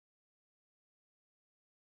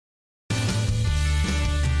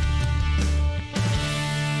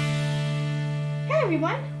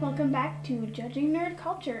everyone, welcome back to Judging Nerd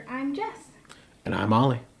Culture. I'm Jess. And I'm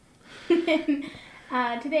Ollie.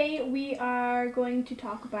 Today we are going to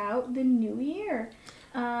talk about the new year.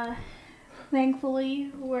 Thankfully,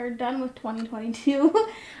 we're done with 2022.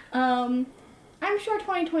 I'm sure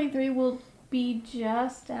 2023 will be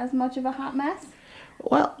just as much of a hot mess.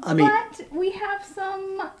 Well, I mean... But we have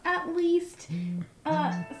some, at least,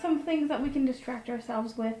 some things that we can distract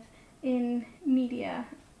ourselves with in media.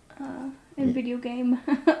 In video game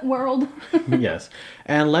world. Yes.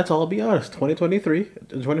 And let's all be honest,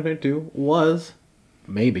 2022 was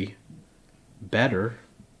maybe better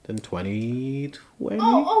than 2020.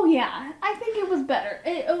 Oh yeah. I think it was better.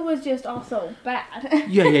 It was just also bad.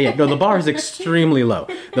 Yeah. No, the bar is extremely low.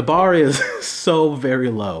 The bar is so very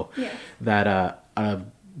low that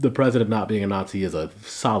the president not being a Nazi is a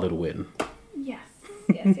solid win. Yes.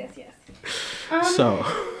 So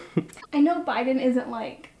I know Biden isn't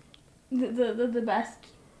like the best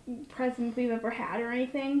president we've ever had or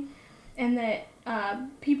anything, and that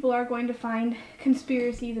people are going to find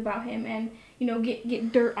conspiracies about him and, you know,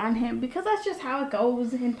 get dirt on him, because that's just how it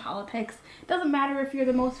goes in politics. It doesn't matter if you're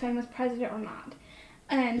the most famous president or not.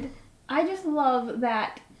 And I just love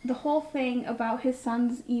that the whole thing about his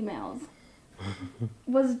son's emails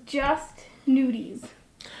was just nudies.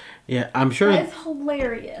 yeah, I'm sure That is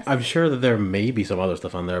hilarious. I'm sure that there may be some other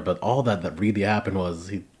stuff on there, but all that really happened was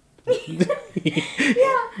he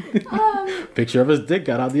picture of his dick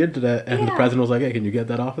got on the internet, and the president was like, "Hey, can you get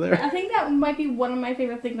that off of there?" I think that might be one of my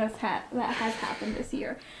favorite things that has happened this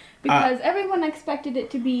year, because everyone expected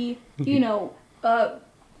it to be, you know,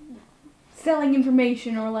 selling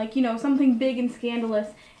information or, like, you know, something big and scandalous,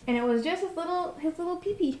 and it was just his little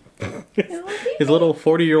pee-pee. His little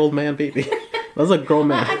 40-year-old man pee-pee. That was a grown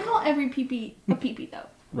man. I call every pee-pee a pee-pee, though.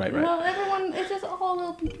 Right. You know, everyone, it's just all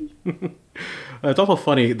little pee-pee. It's also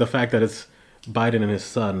funny, the fact that it's Biden and his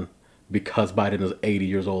son, because Biden is 80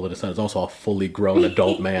 years old and his son is also a fully grown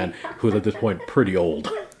adult man who's at this point pretty old.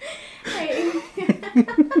 Right.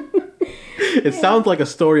 It sounds like a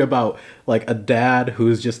story about, like, a dad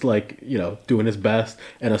who's just, like, you know, doing his best,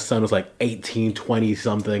 and a son who's like 18, 20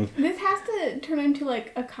 something. This has to turn into,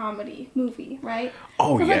 like, a comedy movie, right?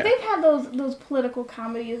 Oh, yeah. Like, they've had those political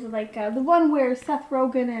comedies, like the one where Seth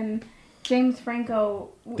Rogen and James Franco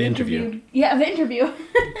The Interview. Yeah, The Interview.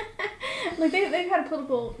 Like, they've had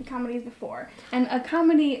political comedies before, and a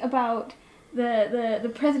comedy about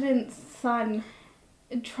the president's son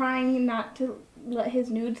trying not to let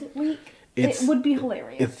his nudes leak. It would be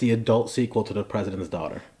hilarious. It's the adult sequel to The President's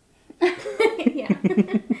Daughter. Yeah.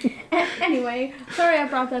 Anyway, sorry I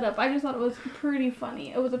brought that up. I just thought it was pretty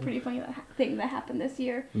funny. It was a pretty funny thing that happened this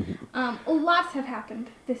year. Lots have happened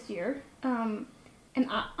this year. And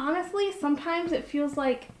honestly, sometimes it feels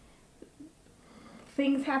like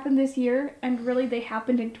things happened this year, and really they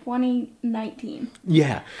happened in 2019.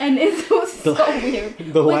 Yeah. And it was so weird.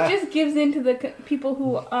 Which just gives into the people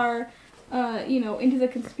who are, you know, into the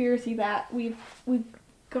conspiracy that we've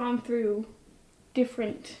gone through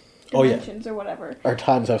different dimensions or whatever. Our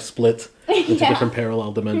times have split into different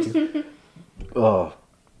parallel dimensions. The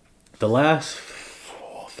last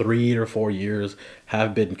 3 or 4 years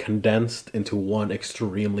have been condensed into one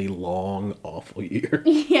extremely long, awful year.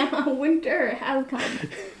 Yeah, winter has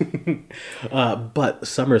come. But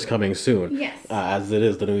summer's coming soon. Yes. As it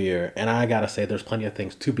is the new year. And I gotta say, there's plenty of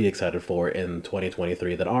things to be excited for in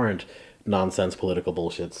 2023 that aren't nonsense political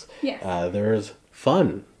bullshits. Yes. There's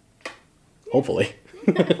fun. Hopefully.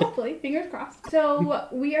 Hopefully, fingers crossed. So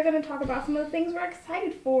we are going to talk about some of the things we're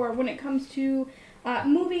excited for when it comes to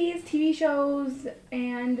movies, TV shows,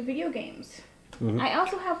 and video games. I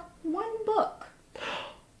also have one book.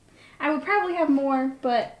 I would probably have more,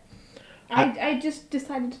 but I just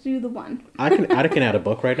decided to do the one. I can add a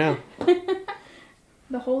book right now.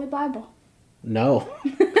 The Holy Bible. No.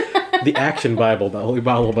 The Action Bible, the Holy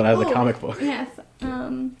Bible, but as a comic book. Yes.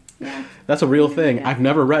 Yeah. That's a real thing. I've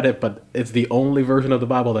never read it, but it's the only version of the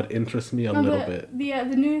Bible that interests me a little bit.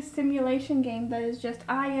 The new simulation game that is just,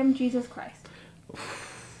 I am Jesus Christ.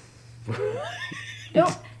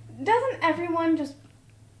 Doesn't everyone just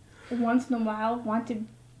once in a while want to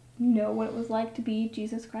know what it was like to be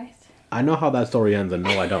Jesus Christ? I know how that story ends, and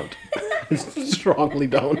no, I don't. I strongly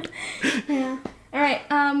don't. Yeah. All right.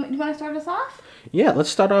 Do you want to start us off? Yeah, let's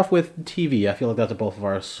start off with TV. I feel like that's both of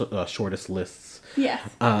our shortest lists. Yes.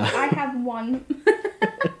 I have one.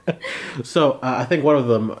 So, I think one of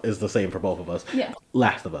them is the same for both of us. Yeah.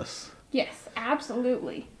 Last of Us. Yes,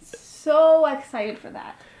 absolutely. So excited for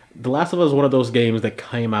that. The Last of Us is one of those games that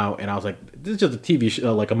came out, and I was like, this is just a TV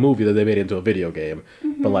show, like a movie that they made into a video game,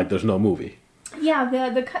 but, like, there's no movie. Yeah,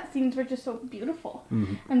 the cutscenes were just so beautiful.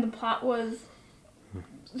 And the plot was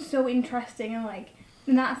so interesting and like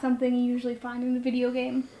not something you usually find in a video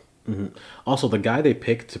game. Mm-hmm. Also, the guy they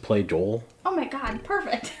picked to play Joel. Oh my god,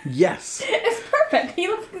 perfect. Yes. It's perfect. He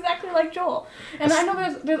looks exactly like Joel. And I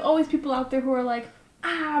know there's always people out there who are like,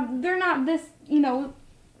 they're not this, the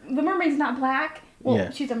mermaid's not black. Well,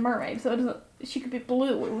 yeah. She's a mermaid, so she could be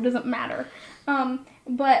blue. It doesn't matter.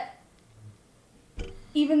 But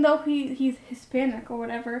even though he's Hispanic or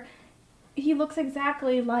whatever, he looks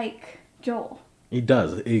exactly like Joel. He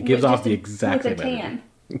does. He gives off the exact same tan.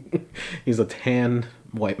 He's a tan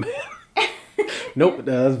white man. Nope,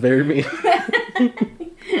 that's very mean.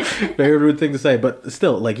 Very rude thing to say, but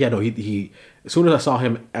still, like, yeah, no, he as soon as I saw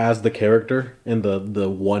him as the character in the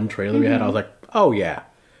one trailer we had, I was like, oh yeah.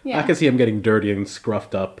 I can see him getting dirty and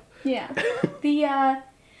scruffed up. Yeah.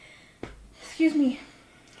 Excuse me,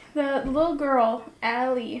 the little girl,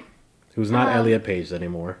 Ellie. Who's not Elliot Page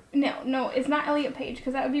anymore. No, it's not Elliot Page,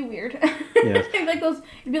 because that would be weird. Yes. It'd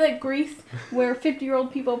be like Grease, where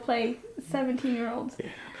 50-year-old people play 17-year-olds.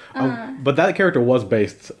 Yeah. But that character was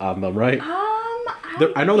based on them, right?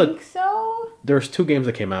 I know think so. There's 2 games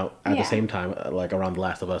that came out at the same time, like around The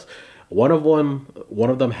Last of Us. One of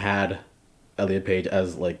them had Elliot Page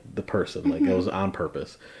as like the person, like it was on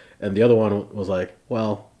purpose, and the other one was like,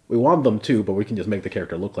 well, we want them too, but we can just make the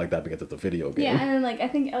character look like that because it's a video game. Yeah, and then like I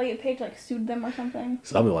think Elliot Page like sued them or something.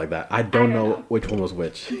 Something like that. I don't know which one was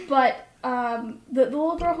which. But the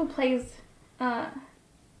little girl who plays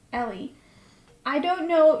Ellie, I don't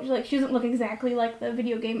know. Like she doesn't look exactly like the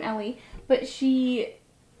video game Ellie, but I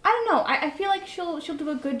don't know. I feel like she'll do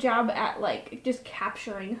a good job at like just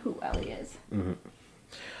capturing who Ellie is. Mm-hmm.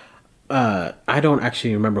 I don't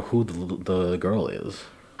actually remember who the girl is.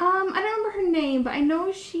 I don't remember her name, but I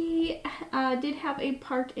know she did have a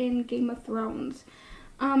part in Game of Thrones.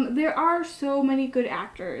 There are so many good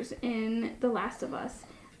actors in The Last of Us,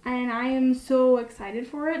 and I am so excited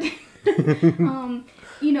for it. The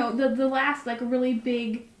last like really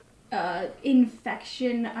big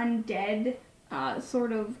infection undead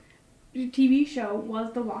sort of TV show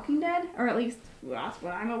was The Walking Dead, or at least that's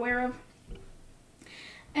what I'm aware of.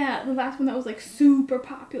 The last one that was like super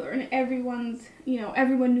popular and everyone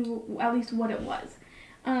knew at least what it was.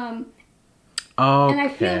 Okay. And I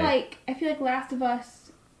feel like Last of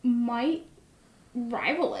Us might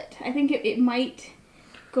rival it. I think it might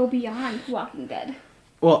go beyond Walking Dead.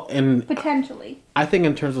 Well, and potentially. I think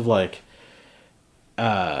in terms of like,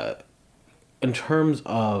 in terms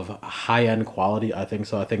of high-end quality, I think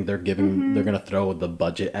so. I think they're gonna throw the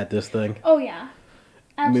budget at this thing. Oh yeah.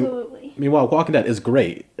 Absolutely. Meanwhile, Walking Dead is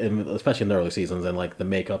great, and especially in the early seasons, and like the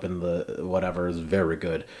makeup and the whatever is very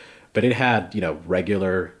good. But it had,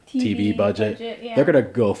 regular TV budget. Yeah. They're gonna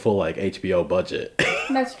go full like HBO budget.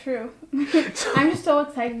 That's true. I'm just so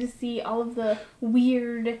excited to see all of the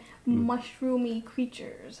weird, mushroomy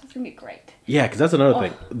creatures. It's gonna be great. Yeah, because that's another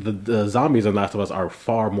thing. The zombies in Last of Us are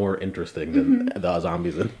far more interesting than the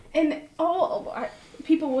zombies in. And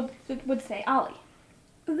people would say, Ollie,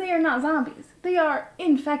 they are not zombies. They are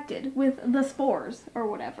infected with the spores or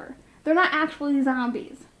whatever. They're not actually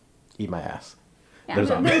zombies. Eat my ass. Yeah, they're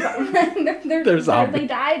zombies. They're zombies. They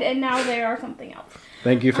died and now they are something else.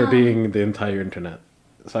 Thank you for being the entire internet.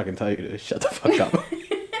 So I can tell you to shut the fuck up.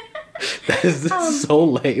 That is so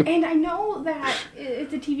lame. And I know that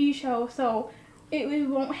it's a TV show, so it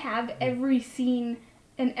won't have every scene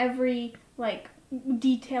and every like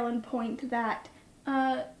detail and point that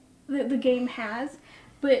the game has.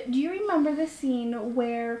 But do you remember the scene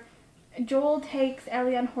where Joel takes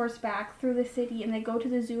Ellie on horseback through the city and they go to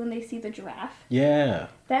the zoo and they see the giraffe? Yeah.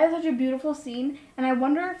 That is such a beautiful scene, and I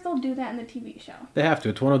wonder if they'll do that in the TV show. They have to.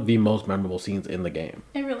 It's one of the most memorable scenes in the game.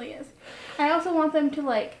 It really is. I also want them to,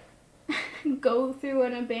 like, go through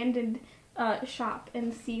an abandoned shop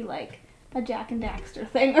and see, like, a Jack and Daxter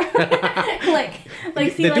thing.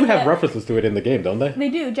 They do have references to it in the game, don't they? They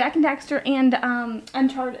do. Jack and Daxter and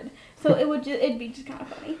Uncharted. So it'd be just kind of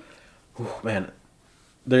funny. Ooh, man.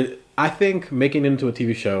 I think making it into a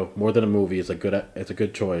TV show more than a movie is a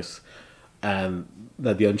good choice, and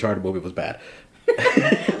that the Uncharted movie was bad.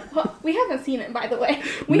 Well, we haven't seen it, by the way.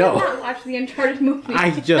 We have not watched the Uncharted movie.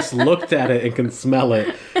 I just looked at it and can smell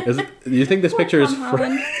it. Do you think this picture is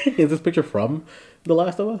from? Is this picture from The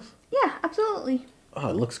Last of Us? Yeah, absolutely. Oh,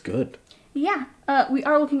 it looks good. Yeah, we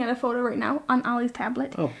are looking at a photo right now on Ollie's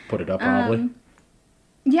tablet. I'll put it up probably.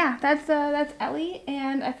 Yeah, that's Ellie,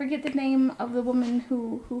 and I forget the name of the woman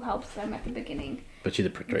who helps them at the beginning. But she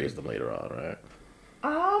betrays them later on, right?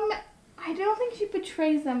 I don't think she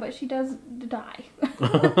betrays them, but she does die.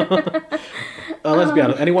 Let's be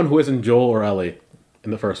honest. Anyone who isn't Joel or Ellie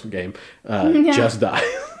in the first game just dies.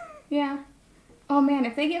 Yeah. Oh man,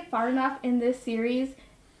 if they get far enough in this series,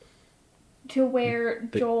 to where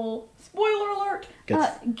Joel, spoiler alert,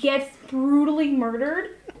 Gets- gets brutally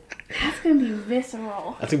murdered. That's gonna be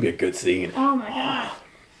visceral. That's gonna be a good scene. Oh my god.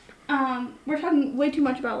 We're talking way too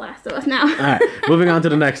much about Last of Us now. Alright, moving on to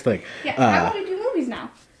the next thing. Yeah, I want to do movies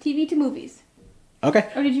now. TV to movies. Okay.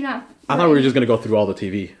 Or did you not? I thought we were just gonna go through all the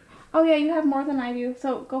TV. Oh yeah, you have more than I do,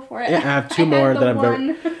 so go for it. Yeah, I have two more that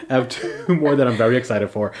I'm very excited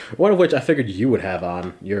for. One of which I figured you would have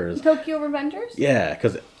on yours. Tokyo Revengers? Yeah,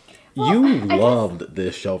 because Well, you I loved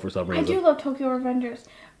this show for some reason. I do love Tokyo Revengers,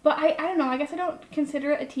 but I don't know, I guess I don't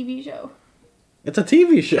consider it a TV show. It's a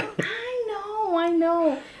TV show. I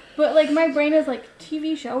know. But like my brain is like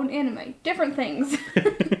TV show and anime, different things.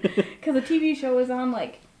 Because a TV show is on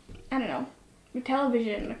like, I don't know, your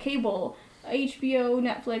television, a cable, HBO,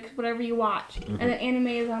 Netflix, whatever you watch, and then anime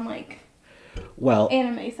is on like Well,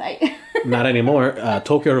 anime site. not anymore.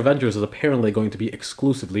 Tokyo Revengers is apparently going to be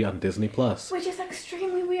exclusively on Disney Plus. Which is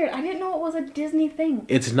extremely weird. I didn't know it was a Disney thing.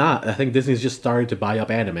 It's not. I think Disney's just started to buy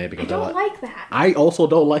up anime because I don't like that. I also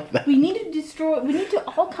don't like that. We need to destroy. We need to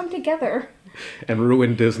all come together And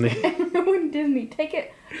ruin Disney. and ruin Disney. Take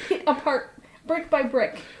it apart, brick by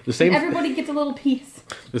brick. The same. Everybody gets a little piece.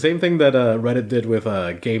 The same thing that Reddit did with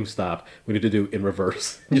GameStop. We need to do in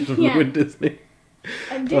reverse. Just Yeah. ruin Disney.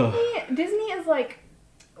 Disney is like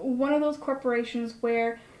one of those corporations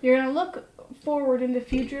where you're gonna look forward in the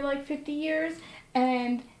future, like 50 years,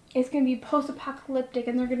 and it's gonna be post-apocalyptic,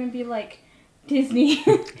 and they're gonna be like, Disney,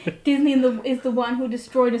 Disney is the one who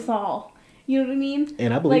destroyed us all. You know what I mean?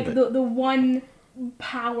 And I believe like it. the one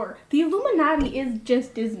power. The Illuminati is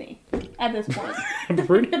just Disney at this point.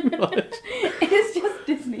 Pretty much. It is just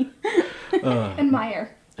Disney and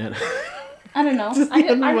Meyer. And I don't know. I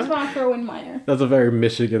just want to throw in Meyer. that's a very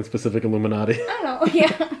Michigan-specific Illuminati. I don't know.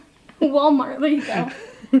 Yeah. Walmart. There you go.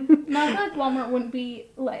 No, I feel like Walmart wouldn't be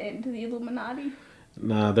let into the Illuminati.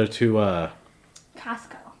 Nah, they're too,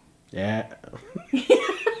 Costco. yeah.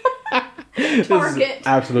 Target.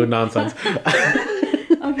 Absolute nonsense.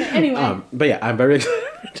 Okay, anyway. But yeah, I'm very excited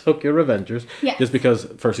for Tokyo Revengers. Yes. Just because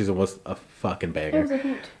first season was a fucking banger. It was a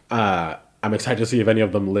hoot. I'm excited to see if any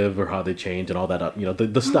of them live or how they change and all that,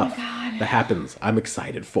 the stuff God. that happens. I'm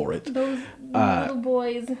excited for it. Those little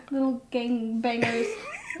boys, little gang bangers.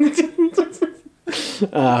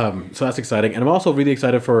 So that's exciting. And I'm also really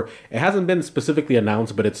excited for, it hasn't been specifically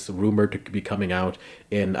announced, but it's rumored to be coming out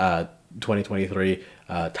in 2023,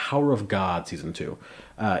 Tower of God Season 2.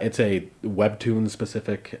 It's a webtoon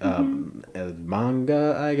specific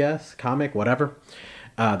manga, I guess, comic, whatever,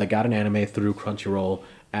 that got an anime through Crunchyroll.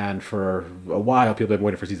 And for a while, people have been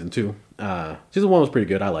waiting for Season 2. Season 1 was pretty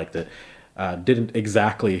good. I liked it. Didn't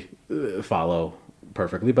exactly follow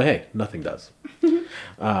perfectly, but hey, nothing does.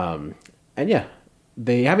 And yeah,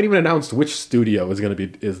 they haven't even announced which studio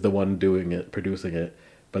is the one doing it, producing it.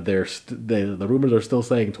 But the rumors are still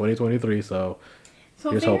saying 2023. So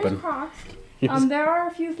here's fingers hoping. crossed. There are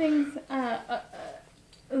a few things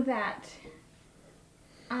that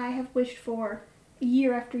I have wished for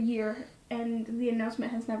year after year, and the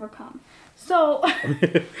announcement has never come. So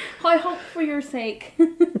I hope for your sake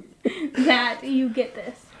that you get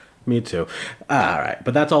this. Me too. All right,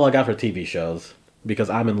 but that's all I got for TV shows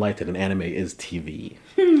because I'm enlightened and anime is TV.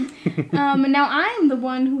 And now I am the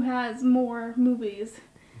one who has more movies.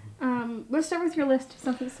 Let's start with your list of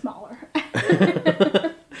something smaller.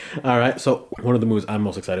 All right, so one of the movies I'm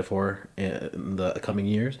most excited for in the coming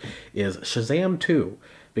years is Shazam 2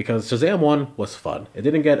 because Shazam 1 was fun. It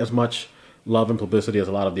didn't get as much love and publicity as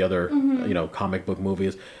a lot of the other, comic book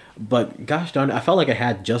movies, but gosh darn it, I felt like it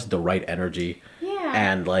had just the right energy. Yeah.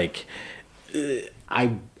 And like,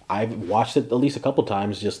 I've watched it at least a couple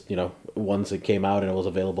times, just once it came out and it was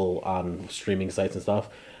available on streaming sites and stuff.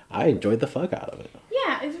 I enjoyed the fuck out of it.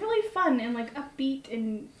 Yeah, it's really fun and like upbeat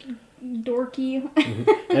and dorky.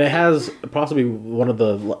 And it has possibly one of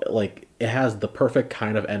the it has the perfect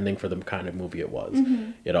kind of ending for the kind of movie it was.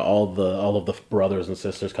 All of the brothers and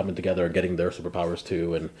sisters coming together and getting their superpowers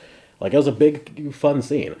too, and like it was a big fun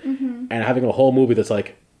scene. And having a whole movie that's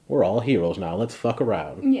like, we're all heroes now, let's fuck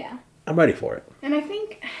around. Yeah. I'm ready for it. And I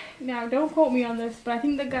think, now don't quote me on this, but I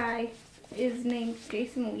think the guy is named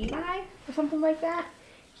Jason Levi or something like that.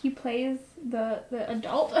 He plays the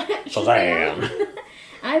adult Shazam.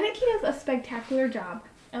 I think he does a spectacular job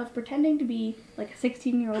of pretending to be like a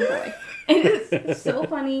 16-year-old boy. And it's so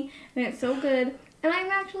funny and it's so good. And I'm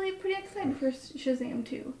actually pretty excited for Shazam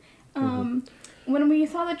 2. When we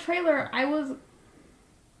saw the trailer, I was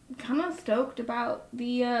kind of stoked about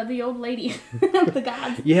the old lady, the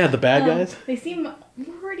gods. Yeah, the bad guys. They seem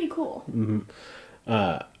pretty cool.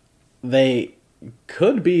 They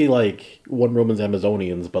could be like Wonder Woman's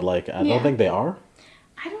Amazonians, but like I don't think they are.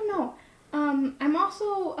 I don't know. I'm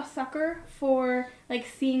also a sucker for like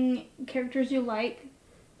seeing characters you like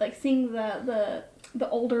seeing the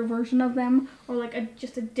older version of them, or like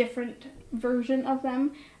just a different version of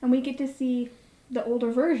them, and we get to see the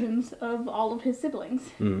older versions of all of his siblings.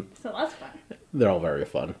 So that's fun. They're all very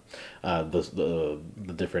fun. The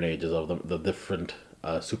different ages of them, the different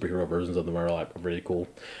superhero versions of them are like really cool.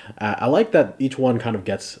 I like that each one kind of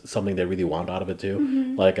gets something they really want out of it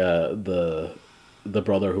too. Like the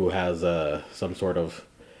brother who has some sort of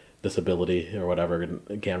disability or whatever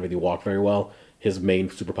and can't really walk very well. His main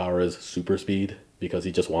superpower is super speed because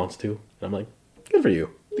he just wants to. And I'm like, good for you.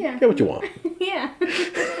 Yeah. Get what you want. Yeah.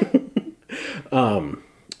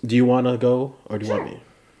 Do you want to go or do you want me?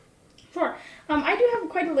 Sure. I do have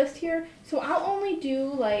quite a list here, so I'll only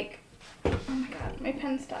do like, oh my god, my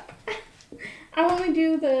pen's stuck. I'll only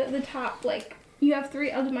do the top, like, you have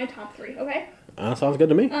 3, I'll do my top 3, okay? Sounds good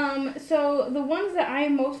to me. So the ones that I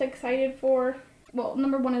am most excited for, well,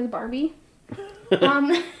 number 1 is Barbie. I'm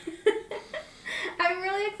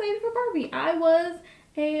really excited for Barbie. I was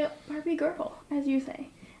a Barbie girl, as you say.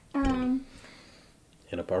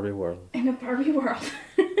 In a Barbie world. In a Barbie world.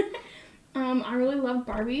 I really loved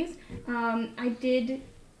Barbies. I did,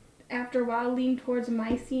 after a while, lean towards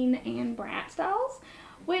Mycene and Bratz dolls,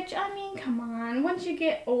 which, I mean, come on. Once you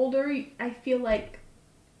get older, I feel like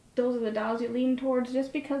those are the dolls you lean towards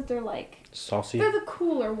just because they're, like... Saucy? They're the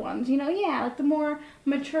cooler ones, you know? Yeah, like the more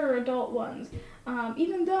mature adult ones.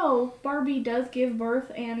 Even though Barbie does give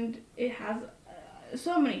birth and it has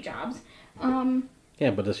so many jobs.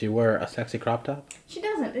 Yeah, but does she wear a sexy crop top? She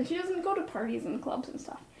doesn't, and she doesn't go to parties and clubs and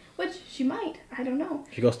stuff. Which she might, I don't know.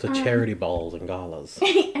 She goes to charity balls and galas.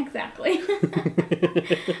 Exactly.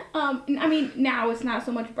 I mean, now it's not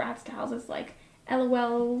so much Bratz dolls, it's like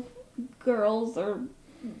LOL girls or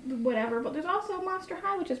whatever, but there's also Monster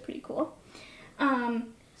High, which is pretty cool.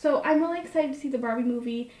 So I'm really excited to see the Barbie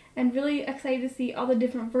movie, and really excited to see all the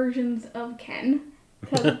different versions of Ken,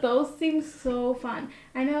 because those seem so fun.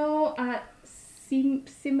 I know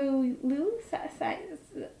Simu Lu?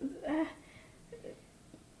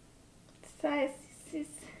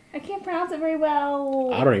 I can't pronounce it very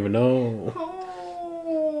well. I don't even know.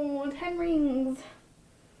 Oh, 10 Rings.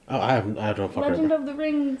 Oh, I don't fucking Legend remember. of the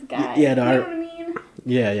Rings guy. Yeah, no, you know what I mean?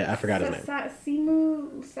 Yeah, I forgot his name.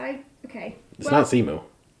 Okay. It's not Simu.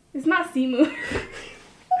 It's not Simu.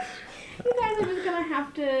 You guys are just gonna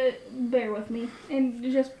have to bear with me and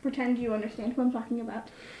just pretend you understand who I'm talking about.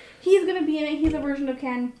 He's gonna be in it. He's a version of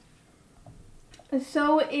Ken.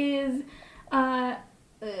 So is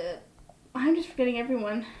I'm just forgetting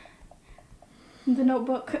everyone. The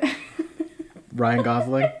Notebook. Ryan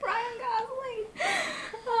Gosling? Ryan Gosling.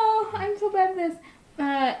 Oh, I'm so bad at this.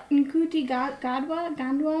 Nkuti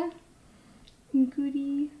Gandwa?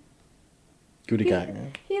 Nkuti. Goody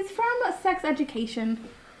Gaga. He's from Sex Education.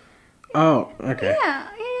 Oh, okay. Yeah.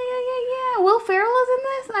 Will Ferrell is in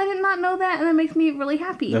this? I did not know that, and that makes me really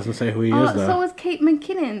happy. Doesn't say who he is, though. So is Kate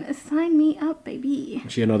McKinnon. Sign me up, baby.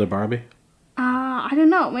 Is she another Barbie? I don't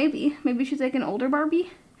know. Maybe. Maybe she's like an older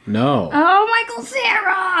Barbie. No. Oh, Michael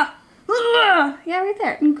Cera! Ugh! Yeah, right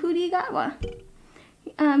there. Nkuti Gatwa.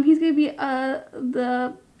 He's gonna be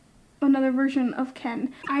another version of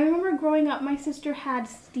Ken. I remember growing up, my sister had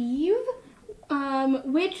Steve,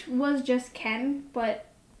 which was just Ken, but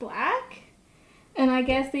black. And I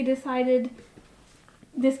guess they decided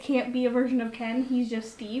this can't be a version of Ken. He's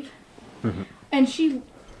just Steve. Mm-hmm. And she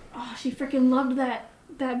freaking loved that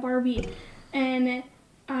Barbie. And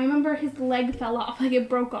I remember his leg fell off, like it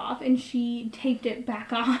broke off, and she taped it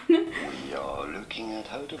back on. We are looking at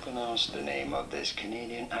how to pronounce the name of this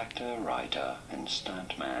Canadian actor, writer, and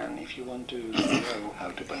stuntman. If you want to know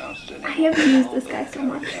how to pronounce the name, I have used this guy so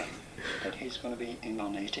much. That he's going to be in our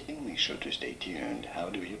native English, so to stay tuned. How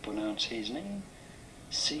do you pronounce his name?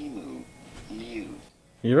 Simu Liu.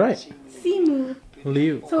 You're right. Simu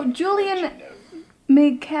Liu. So Julian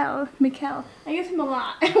Mikkel. I use him a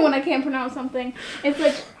lot when I can't pronounce something. It's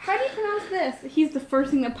like, how do you pronounce this? He's the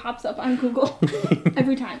first thing that pops up on Google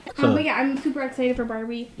every time. But yeah, I'm super excited for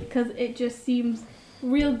Barbie because it just seems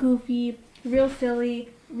real goofy, real silly,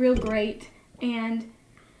 real great, and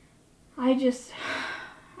I'm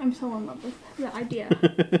so in love with the idea.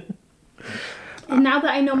 And now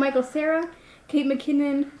that I know Michael Cera, Kate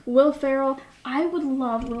McKinnon, Will Ferrell, I would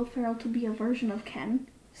love Will Ferrell to be a version of Ken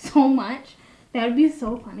so much. That would be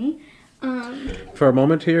so funny. For a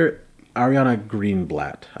moment here, Ariana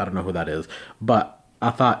Greenblatt. I don't know who that is, but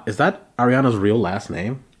I thought, is that Ariana's real last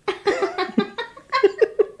name? That'd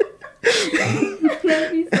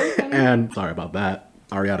be so funny. And sorry about that,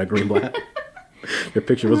 Ariana Greenblatt. Your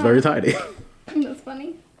picture was very tiny. That's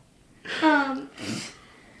funny.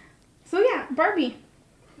 So yeah, Barbie.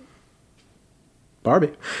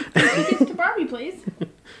 Barbie. 3 tickets to Barbie, please.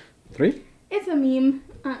 3? It's a meme.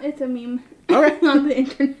 It's a meme Okay. on the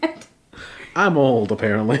internet. I'm old,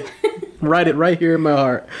 apparently. Write it right here in my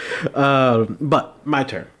heart. But my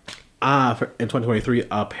turn. In 2023,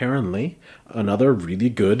 apparently, another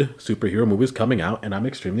really good superhero movie is coming out, and I'm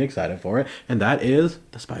extremely excited for it. And that is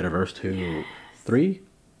The Spider-Verse 2. Yes. 3?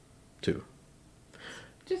 2.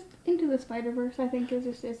 Just Into the Spider-Verse, I think,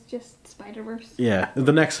 it's just Spider-Verse. Yeah,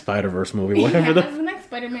 the next Spider-Verse movie, whatever Yeah, the next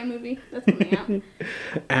Spider-Man movie that's coming out.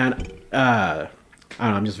 And, I don't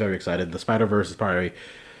know, I'm just very excited. The Spider-Verse is probably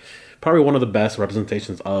one of the best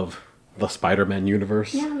representations of the Spider-Man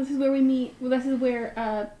universe. Yeah, this is where we meet. Well, this is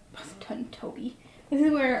where Toby. This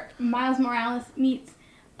is where Miles Morales meets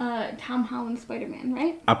Tom Holland's Spider-Man,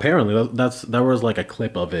 right? Apparently, there was like a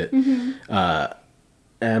clip of it,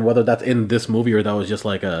 and whether that's in this movie or that was just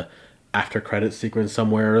like a after credit sequence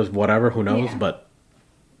somewhere, whatever, who knows? Yeah. But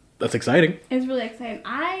that's exciting. It's really exciting.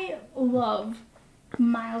 I love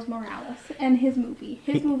Miles Morales and his movie.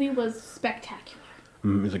 His movie was spectacular.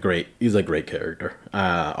 He's a great character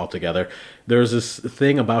altogether. There's this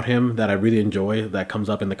thing about him that I really enjoy that comes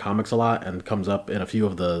up in the comics a lot and comes up in a few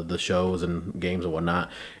of the shows and games and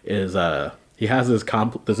whatnot. Is he has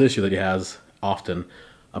this issue that he has often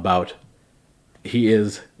about he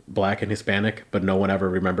is black and Hispanic, but no one ever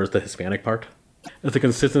remembers the Hispanic part. It's a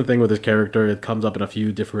consistent thing with his character. It comes up in a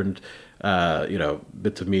few different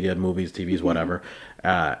bits of media, movies, TVs, whatever,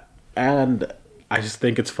 and I just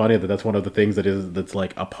think it's funny that that's one of the things that's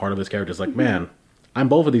like a part of his character. It's like, man, I'm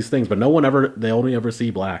both of these things, but they only ever see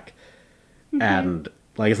black. And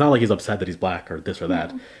like, it's not like he's upset that he's black or this or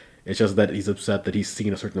that. It's just that he's upset that he's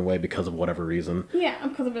seen a certain way because of whatever reason. Yeah,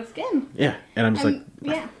 because of his skin. Yeah. And I'm just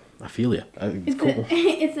Yeah. I feel you. It's cool.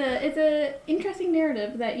 It's a interesting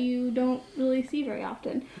narrative that you don't really see very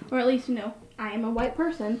often, or at least I am a white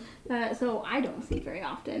person, so I don't see very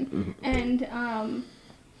often, and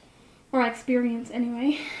or experience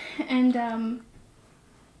anyway, and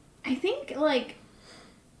I think like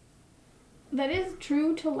that is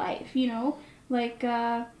true to life, like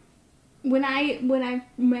when I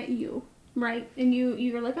met you, right, and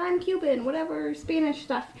you were like, I'm Cuban, whatever, Spanish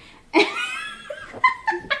stuff.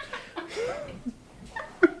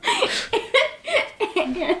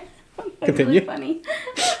 Continue. Really funny.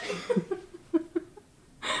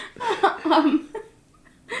 I'm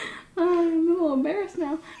a little embarrassed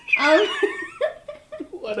now.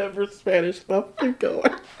 Whatever Spanish stuff, keep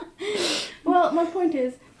going. Well, my point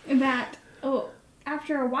is that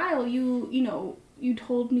after a while, you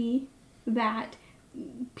told me that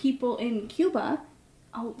people in Cuba,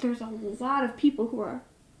 there's a lot of people who are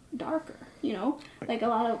darker. Like a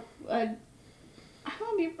lot of I feel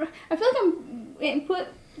like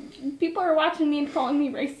people are watching me and calling me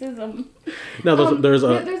racism. No, there's a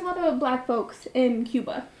lot of black folks in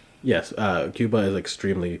Cuba. Yes, Cuba is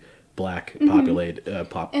extremely black populated,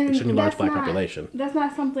 extremely large black population. That's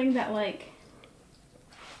not something that like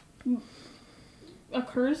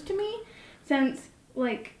occurs to me, since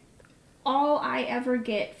like all I ever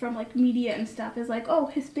get from like media and stuff is like,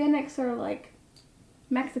 oh, Hispanics are like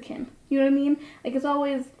Mexican. You know what I mean? Like it's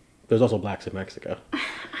always. There's also blacks in Mexico.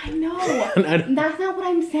 I know. That's not what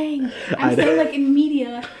I'm saying. I'm saying like in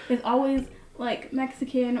media, there's always like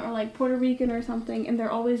Mexican or like Puerto Rican or something, and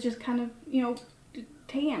they're always just kind of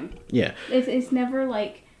tan. Yeah. It's never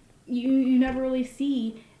like you never really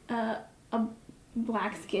see a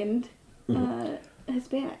black-skinned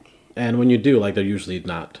Hispanic. And when you do, like, they're usually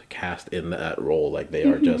not cast in that role. Like, they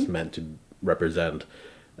are just meant to represent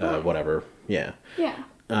whatever. Yeah. Yeah.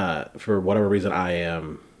 For whatever reason, I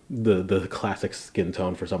am the classic skin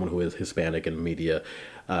tone for someone who is Hispanic in media.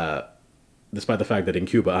 Despite the fact that in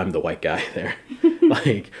Cuba, I'm the white guy there.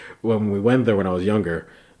 Like, when we went there when I was younger,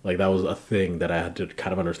 like, that was a thing that I had to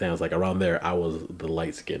kind of understand. It's like, around there, I was the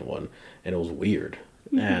light-skinned one. And it was weird.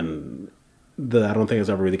 And I don't think it's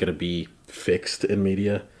ever really going to be fixed in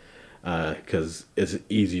media. Because it's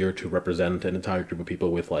easier to represent an entire group of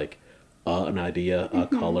people with, like, an idea, a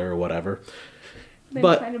color, or whatever. Then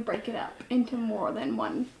try to break it up into more than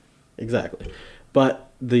one. Exactly.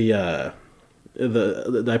 But I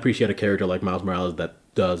appreciate a character like Miles Morales that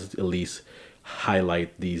does at least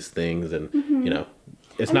highlight these things, and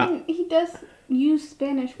it's not. He does use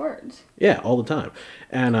Spanish words. Yeah, all the time,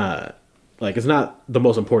 and like it's not the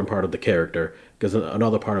most important part of the character, because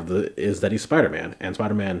another part is that he's Spider-Man, and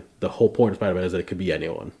Spider-Man. The whole point of Spider-Man is that it could be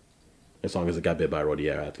anyone, as long as it got bit by a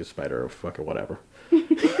radioactive spider or fucking whatever.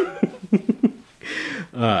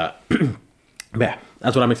 Yeah,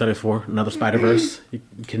 that's what I'm excited for. Another Spider-Verse. You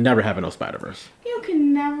can never have enough Spider-Verse. You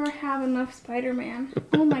can never have enough Spider-Man.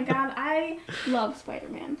 Oh my god, I love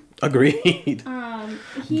Spider-Man. Agreed.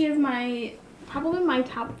 He is probably my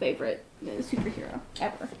top favorite superhero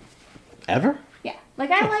ever. Ever? Yeah,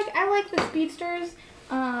 like I like the speedsters,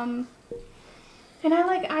 and I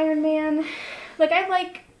like Iron Man. Like I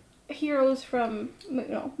like heroes from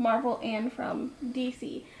Marvel and from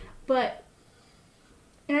DC,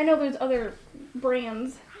 and I know there's other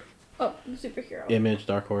brands of superhero. Image,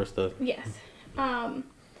 Dark Horse, Yes,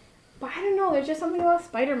 but I don't know. There's just something about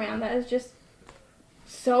Spider-Man that is just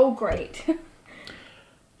so great.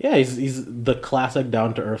 Yeah, he's the classic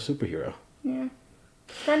down to earth superhero. Yeah,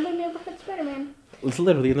 friendly neighborhood Spider-Man. It's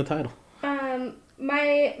literally in the title.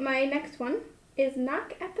 My next one is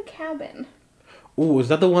Knock at the Cabin. Ooh, is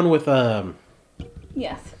that the one with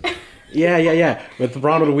Yes. Yeah. With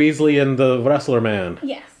Ronald Weasley and the wrestler man.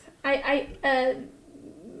 Yes.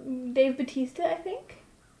 Dave Bautista, I think.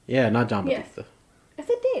 Yeah, not John Yes. Batista. I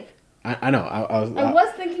said Dave. I know. I was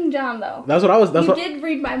thinking John though. That's what I was. You did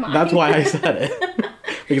read my mind. That's why I said it.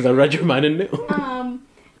 Because I read your mind and knew.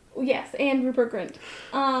 Yes, and Rupert Grint.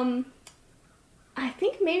 I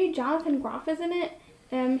think maybe Jonathan Groff is in it.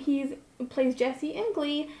 He plays Jesse in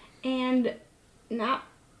Glee, and he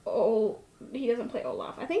doesn't play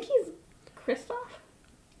Olaf. I think he's Kristoff.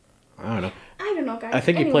 I don't know, guys. I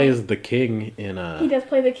think he plays the king in He does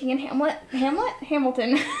play the king in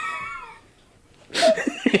Hamilton.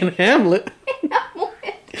 in Hamlet. Hamlet.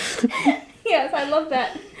 Yes, I love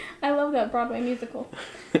that. I love that Broadway musical.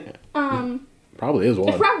 Probably is one.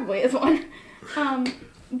 It probably is one.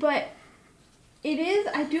 But it is.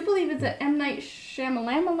 I do believe it's an M. Night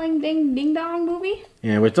Shyamalan Ding Dong movie.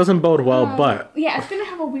 Yeah, which doesn't bode well, but yeah, it's gonna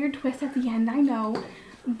have a weird twist at the end. I know,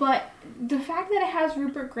 but the fact that it has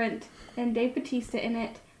Rupert Grint and Dave Bautista in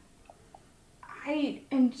it, I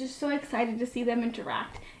am just so excited to see them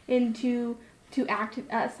interact and to act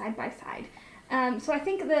side by side. So I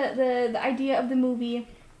think the idea of the movie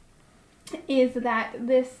is that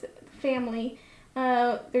this family,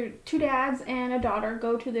 their two dads and a daughter,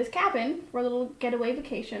 go to this cabin for a little getaway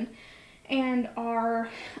vacation and are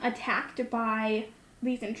attacked by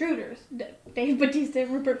these intruders, Dave Bautista,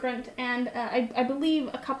 Rupert Grint, and I believe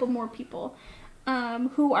a couple more people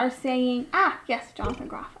who are saying, yes, Jonathan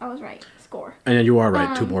Groff, I was right, score. And you are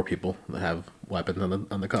right, two more people that have weapons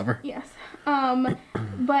on the cover. Yes.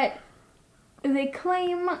 But they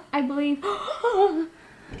claim, I believe...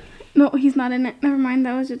 No, he's not in it. Never mind,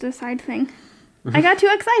 that was just a side thing. I got too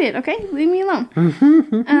excited, okay? Leave me alone.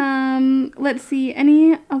 Let's see,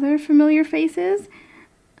 any other familiar faces?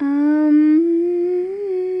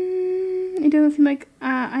 It doesn't seem like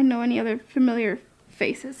I know any other familiar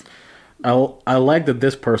faces. I like that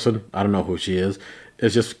this person, I don't know who she is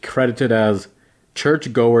just credited as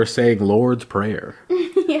churchgoer saying Lord's Prayer.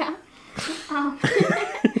 Yeah.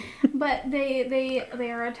 But they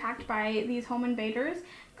are attacked by these home invaders,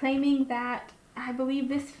 claiming that I believe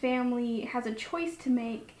this family has a choice to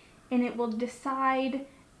make, and it will decide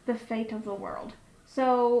the fate of the world.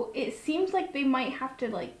 So it seems like they might have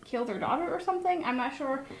to kill their daughter or something. I'm not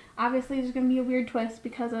sure. Obviously, there's gonna be a weird twist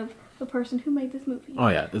because of the person who made this movie. Oh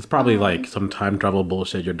yeah, it's probably some time travel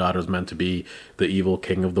bullshit. Your daughter's meant to be the evil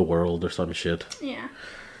king of the world or some shit. Yeah.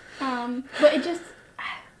 But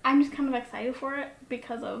I'm just kind of excited for it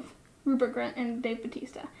because of Rupert Grint and Dave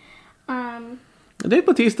Bautista. Dave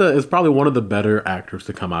Bautista is probably one of the better actors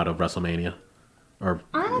to come out of WrestleMania, or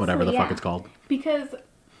honestly, whatever the fuck it's called. Because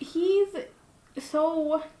he's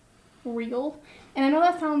so real, and I know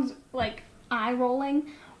that sounds eye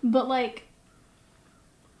rolling, but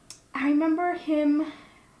I remember him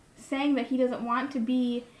saying that he doesn't want to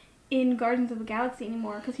be in Guardians of the Galaxy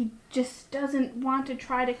anymore because he just doesn't want to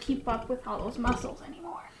try to keep up with all those muscles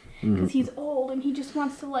anymore because he's old and he just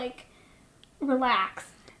wants to relax.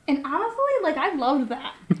 And honestly, I loved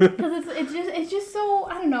that because it's just so,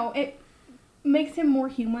 I don't know, it makes him more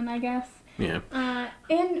human, I guess. Yeah.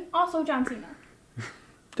 And also John Cena.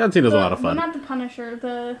 John Cena's a lot of fun. Not the Punisher.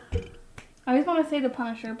 I always want to say the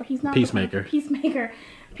Punisher, but he's not. Peacemaker. Peacemaker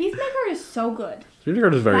is so good.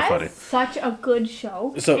 Peacemaker is very funny. That is such a good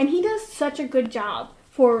show, and he does such a good job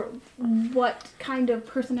for what kind of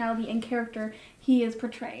personality and character he is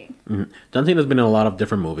portraying. Mm-hmm. John Cena's been in a lot of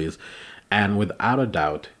different movies, and without a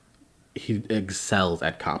doubt, he excels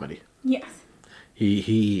at comedy. Yes.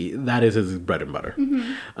 He that is his bread and butter.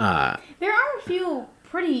 Mm-hmm. There are a few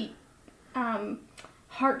pretty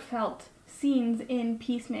heartfelt scenes in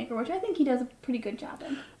Peacemaker, which I think he does a pretty good job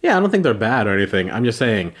in. Yeah, I don't think they're bad or anything. I'm just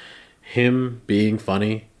saying, him being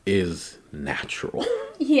funny is natural.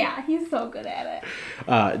 Yeah, he's so good at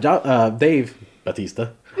it. Dave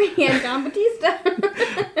Bautista. Yeah, John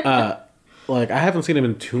Bautista. like I haven't seen him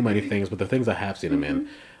in too many things, but the things I have seen him in,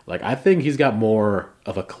 like I think he's got more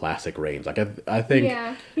of a classic range. Like I think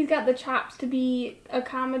Yeah, he's got the chops to be a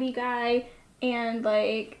comedy guy, and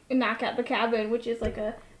like Knock at the Cabin, which is like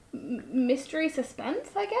a mystery suspense,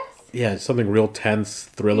 I guess. yeah, something real tense,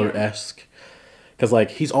 thriller-esque. Because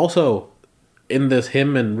like he's also in this.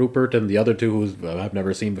 Him and Rupert and the other two, who I've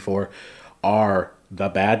never seen before, are the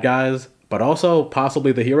bad guys, but also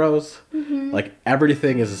possibly the heroes. Like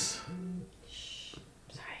everything is.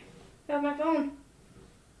 Sorry, got my phone.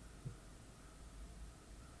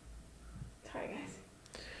 Sorry, guys.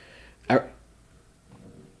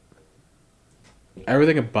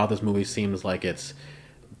 Everything about this movie seems like it's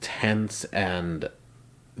tense and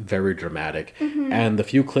very dramatic. And the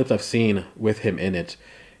few clips I've seen with him in it,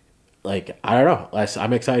 like I don't know,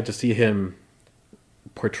 I'm excited to see him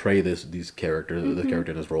portray these characters, the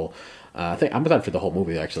character in his role. I think I'm excited for the whole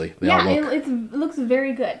movie. Actually, It looks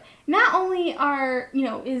very good. Not only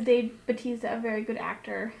is Dave Bautista a very good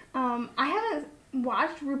actor. I haven't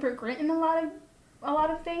watched Rupert Grint in a lot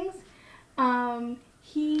of things.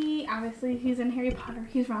 He's in Harry Potter.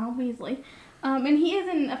 He's Ronald Weasley, and he is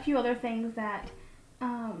in a few other things that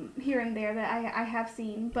here and there that I have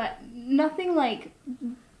seen, but nothing like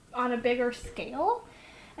on a bigger scale.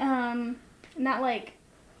 Not like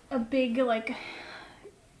a big like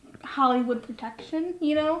Hollywood production,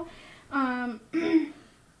 I'm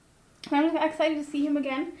excited to see him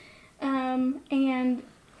again. And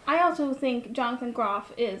I also think Jonathan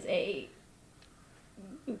Groff is a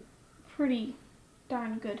pretty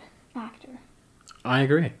darn good actor. I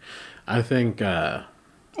agree. I think. And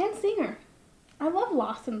singer. I love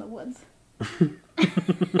Lost in the Woods.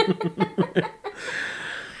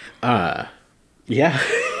 Yeah.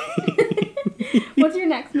 What's your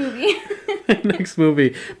next movie? Next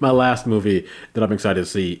movie, my last movie that I'm excited to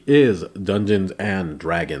see is Dungeons and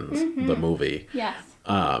Dragons, the movie. Yes.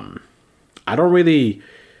 I don't really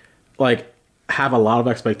have a lot of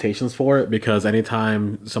expectations for it because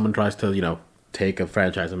anytime someone tries to, take a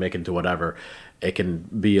franchise and make it into whatever, it can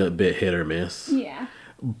be a bit hit or miss. Yeah.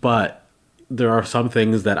 But there are some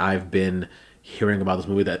things that I've been hearing about this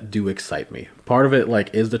movie that do excite me. Part of it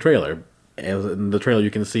is the trailer. In the trailer you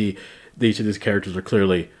can see each of these characters are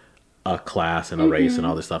clearly a class and a race and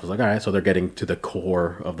all this stuff. It's like, all right, so they're getting to the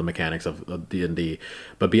core of the mechanics of D&D.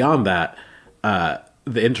 But beyond that,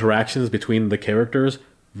 the interactions between the characters,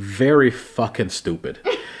 very fucking stupid.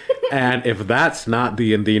 And if that's not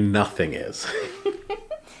D&D, nothing is.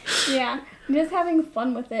 Yeah, just having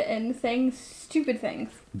fun with it and saying stupid things.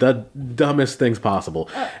 The dumbest things possible.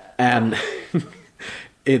 And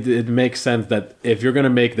it makes sense that if you're going to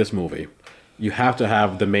make this movie, you have to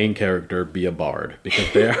have the main character be a bard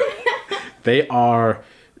because they are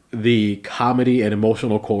the comedy and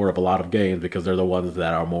emotional core of a lot of games because they're the ones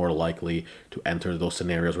that are more likely to enter those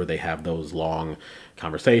scenarios where they have those long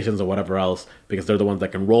conversations or whatever else because they're the ones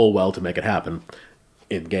that can roll well to make it happen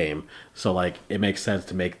in game. So it makes sense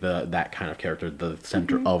to make that kind of character the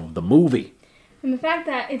center of the movie. And the fact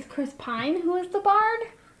that it's Chris Pine who is the bard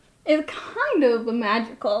is kind of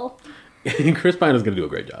magical. Chris Pine is going to do a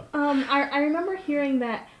great job. I remember hearing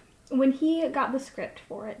that when he got the script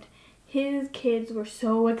for it, his kids were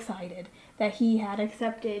so excited that he had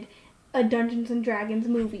accepted a Dungeons and Dragons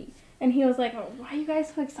movie. And he was like, oh, why are you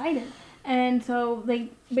guys so excited? And so they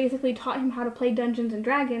basically taught him how to play Dungeons and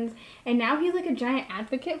Dragons, and now he's a giant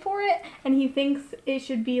advocate for it, and he thinks it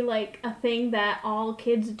should be a thing that all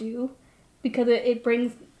kids do because it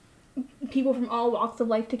brings people from all walks of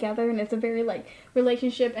life together, and it's a very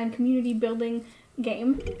relationship and community building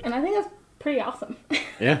game, and I think that's pretty awesome.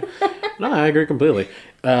 Yeah, no, I agree completely.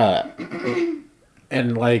 And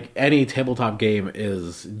any tabletop game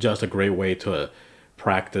is just a great way to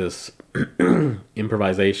practice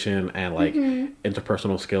improvisation and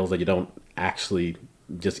interpersonal skills that you don't actually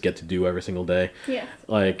just get to do every single day. Yeah.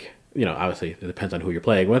 Obviously it depends on who you're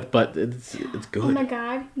playing with, but it's good. Oh my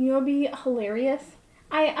god, it'd be hilarious.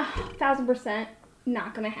 1,000%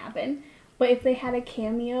 not gonna happen. But if they had a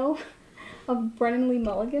cameo of Brennan Lee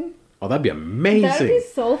Mulligan. Oh, that'd be amazing. That'd be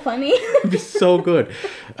so funny. It'd be so good.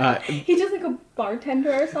 He's just a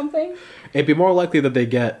bartender or something. It'd be more likely that they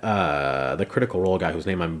get the Critical Role guy whose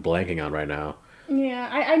name I'm blanking on right now. Yeah,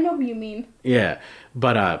 I know who you mean. Yeah,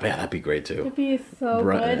 but that'd be great too. It'd be so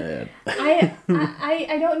good.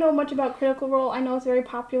 I don't know much about Critical Role. I know it's very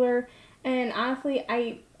popular, and honestly,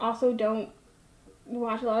 I also don't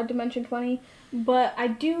watch a lot of Dimension 20, but I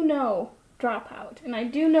do know Dropout, and I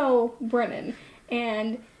do know Brennan,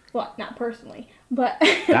 and well, not personally, but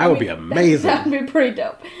that would be amazing. That would be pretty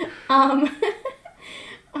dope.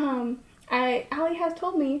 Allie has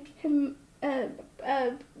told me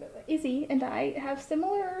Izzy and I have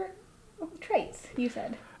similar traits, you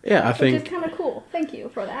said. Yeah, I think... Which is kind of cool. Thank you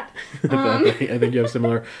for that. I think you have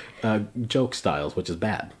similar joke styles, which is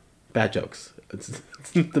bad. Bad jokes. It's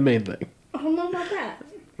the main thing. I don't know about that.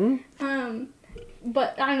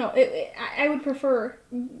 But I don't know. I would prefer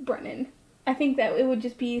Brennan. I think that it would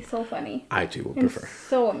just be so funny. I too would and prefer.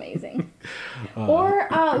 So amazing. Or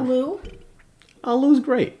Lou. Oh, Lou's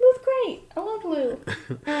great. Lou's great. I love Lou.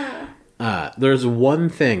 There's one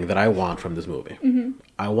thing that I want from this movie. Mm-hmm.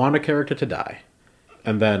 I want a character to die.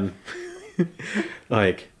 And then,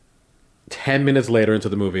 like, 10 minutes later into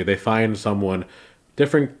the movie, they find someone,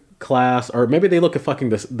 different class, or maybe they look at fucking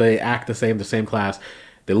this, they act the same class.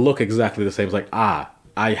 They look exactly the same. It's like, I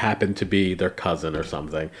happen to be their cousin or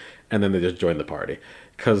something. And then they just join the party.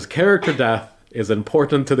 Because character death is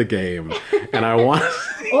important to the game. And I want...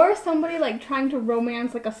 Or somebody, like, trying to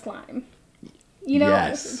romance, like, a slime. You know?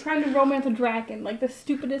 Yes. Trying to romance a dragon. Like, the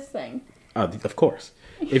stupidest thing. Of course.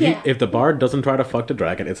 If the bard doesn't try to fuck the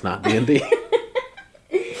dragon, it's not D&D.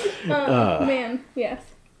 Man, yes.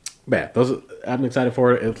 Man, I'm excited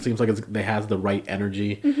for it. It seems like it has the right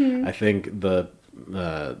energy. Mm-hmm. I think the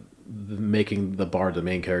making the bard the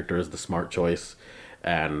main character is the smart choice,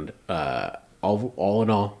 and all in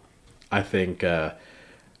all, I think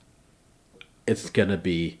it's gonna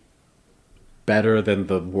be better than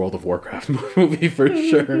the World of Warcraft movie for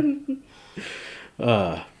sure.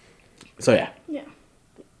 So yeah. Yeah.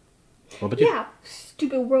 What about you? Yeah,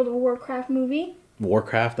 stupid World of Warcraft movie.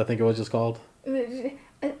 Warcraft, I think it was just called. And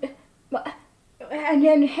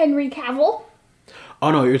then Henry Cavill.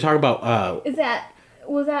 Oh no, you're talking about Was that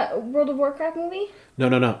World of Warcraft movie? No.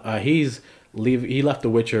 He left The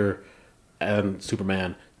Witcher and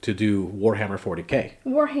Superman to do Warhammer 40K.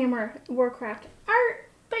 Warhammer, Warcraft. Are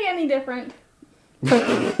they any different? I'm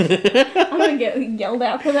gonna get yelled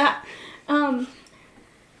at for that.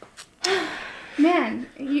 Man,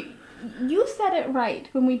 you said it right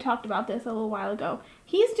when we talked about this a little while ago.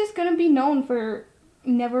 He's just gonna be known for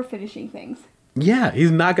never finishing things. Yeah, he's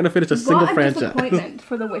not gonna finish a single What a franchise. disappointment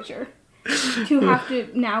for The Witcher to have to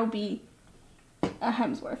now be a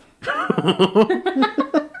Hemsworth.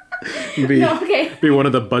 Be one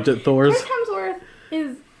of the budget Thors. Chris Hemsworth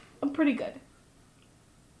is pretty good.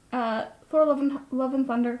 Thor: Love and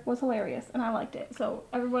Thunder was hilarious, and I liked it, so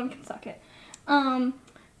everyone can suck it.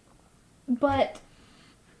 But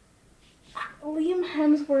Liam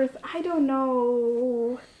Hemsworth, I don't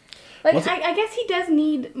know. Like, I guess he does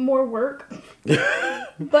need more work,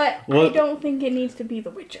 but I don't think it needs to be The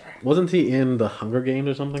Witcher. Wasn't he in the Hunger Games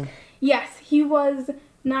or something? Yes, he was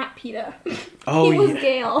not Peeta. Oh, he was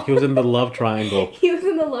Gale. He was in the love triangle. He was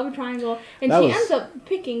in the love triangle, and she ends up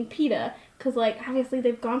picking Peeta because, like, obviously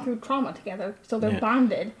they've gone through trauma together, so they're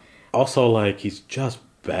bonded. Also, like, he's just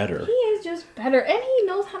better. He is just better, and he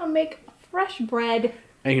knows how to make fresh bread.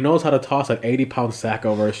 And he knows how to toss an 80-pound sack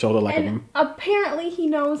over his shoulder like apparently he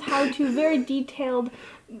knows how to very detailed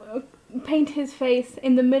paint his face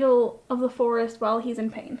in the middle of the forest while he's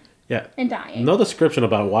in pain. Yeah. And dying. No description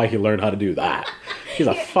about why he learned how to do that. He's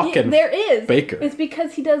a fucking there is. baker. It's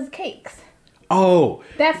because he does cakes. Oh.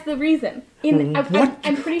 That's the reason.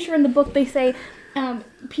 I'm pretty sure in the book they say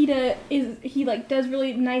Peeta does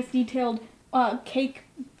really nice detailed cake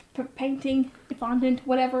painting, fondant,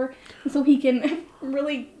 whatever, so he can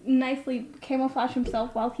really nicely camouflage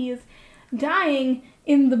himself while he is dying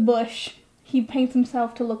in the bush. He paints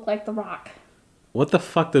himself to look like The Rock. What the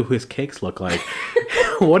fuck do his cakes look like?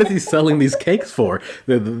 What is he selling these cakes for?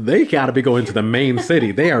 They gotta be going to the main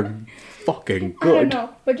city. They are fucking good. I don't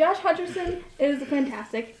know, but Josh Hutcherson is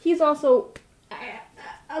fantastic. He's also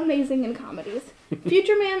amazing in comedies.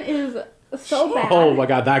 Future Man is so bad. Oh my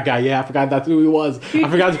god, that guy, yeah, I forgot that's who he was. I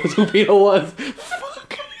forgot who Peter was.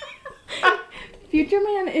 Fuck. Future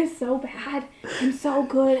Man is so bad and so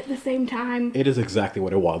good at the same time. It is exactly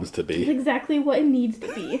what it wants to be. It's exactly what it needs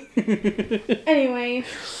to be. Anyway.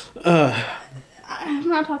 I'm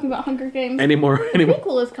not talking about Hunger Games. Anymore. The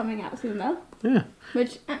prequel is coming out soon, though. Yeah.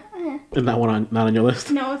 Which, Is that one not on your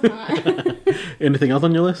list? No, it's not. Anything else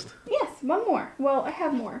on your list? Yes, one more. Well, I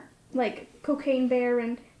have more. Like Cocaine Bear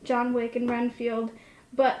and John Wick and Renfield.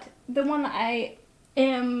 But the one I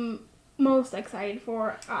am most excited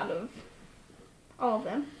for out of all of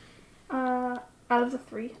them, out of the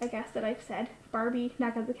three, I guess, that I've said, Barbie,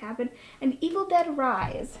 Knock at the Cabin, and Evil Dead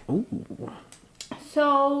Rise. Ooh.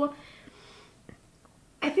 So,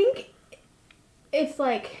 I think it's,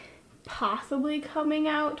 like, possibly coming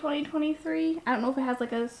out 2023. I don't know if it has,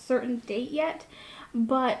 like, a certain date yet,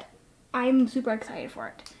 but I'm super excited for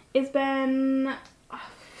it. It's been a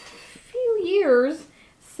few years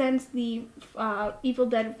since the Evil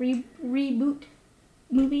Dead reboot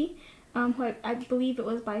movie. Who I believe it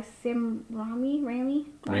was by Sam Raimi.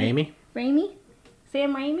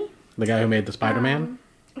 Sam Raimi. The guy who made the Spider-Man?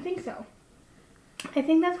 I think so. I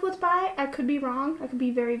think that's who it's by. I could be wrong. I could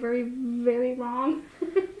be very, very, very wrong.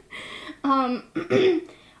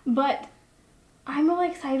 But I'm really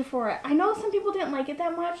excited for it. I know some people didn't like it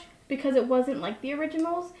that much because it wasn't like the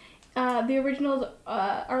originals. The originals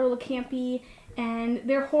are a little campy and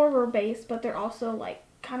they're horror based, but they're also like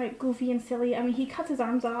kind of goofy and silly. I mean, he cuts his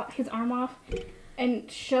arm off and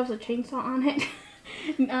shoves a chainsaw on it.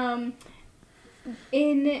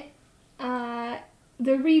 In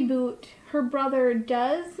the reboot, her brother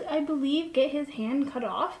does, I believe, get his hand cut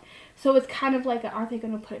off. So it's kind of like, are they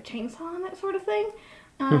going to put a chainsaw on it sort of thing?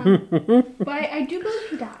 But I do believe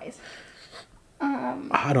he dies.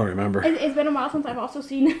 I don't remember. It's been a while since I've also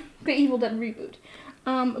seen the Evil Dead reboot.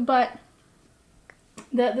 But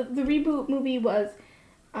the reboot movie was,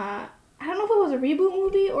 I don't know if it was a reboot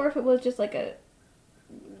movie or if it was just like a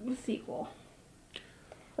sequel.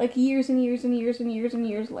 Like years and years and years and years and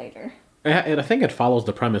years later. And I think it follows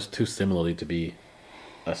the premise too similarly to be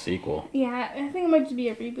a sequel. Yeah, I think it might just be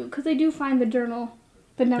a reboot because they do find the journal,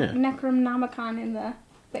 the Necronomicon in the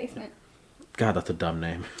basement. God, that's a dumb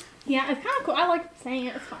name. Yeah, it's kind of cool. I like saying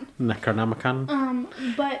it. It's fun. Necronomicon.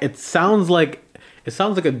 But it sounds like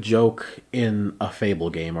a joke in a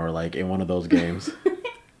Fable game or like in one of those games.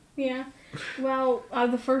 Yeah. Well,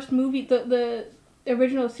 the first movie, the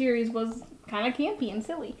original series was kind of campy and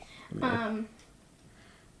silly. Yeah.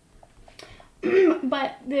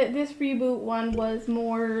 But this reboot one was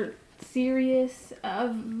more serious,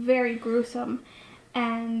 very gruesome,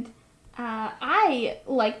 and I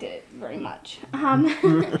liked it very much.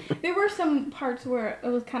 There were some parts where it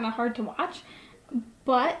was kind of hard to watch,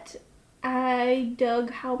 but I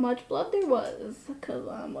dug how much blood there was, because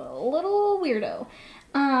I'm a little weirdo.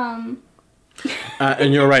 And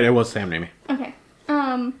you're right, it was Sam Raimi. Okay.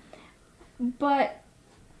 But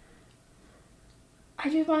I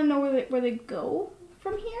just want to know where they go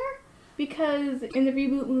from here, because in the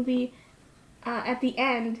reboot movie, at the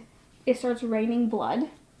end, it starts raining blood.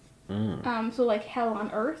 So like hell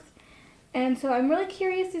on earth. And so I'm really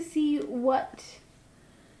curious to see what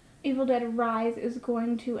Evil Dead Rise is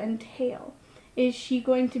going to entail. Is she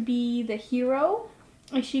going to be the hero?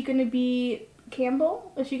 Is she going to be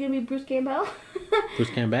Campbell? Is she going to be Bruce Campbell? Bruce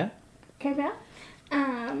Campbell? Campbell?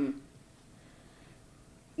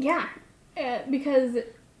 Yeah. Because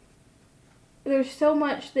there's so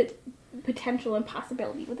much that potential and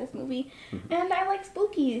possibility with this movie. Mm-hmm. And I like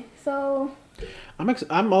spooky, so...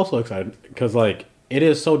 I'm also excited because like it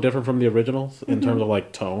is so different from the originals in terms of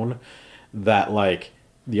like tone that like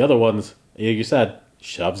the other ones, you said,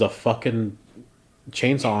 shoves a fucking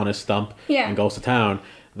chainsaw on his stump and goes to town.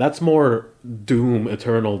 That's more Doom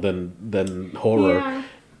Eternal than horror. Yeah.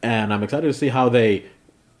 And I'm excited to see how they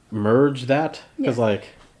merge that because like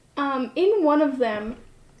in one of them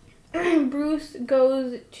Bruce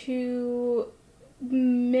goes to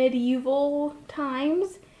medieval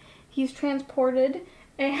times. He's transported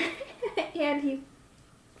and he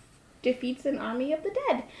defeats an army of the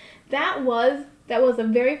dead. That was the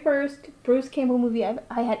very first Bruce Campbell movie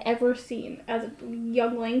I had ever seen as a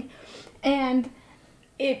youngling, and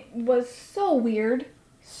it was so weird,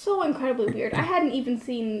 so incredibly weird. I hadn't even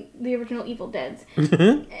seen the original Evil Dead,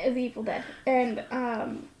 and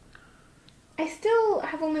I still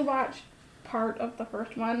have only watched part of the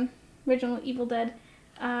first one, original Evil Dead.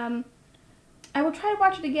 I will try to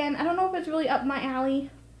watch it again. I don't know if it's really up my alley,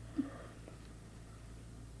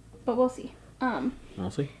 but we'll see. We'll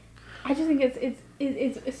see. I just think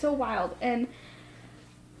it's so wild, and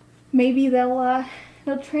maybe they'll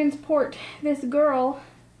transport this girl,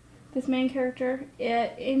 this main character,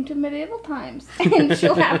 into medieval times, and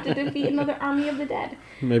she'll have to defeat another army of the dead.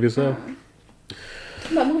 Maybe so.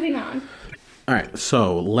 But moving on. All right,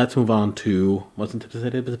 so let's move on to what's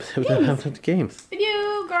anticipated games.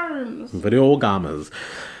 Video games.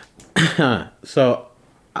 So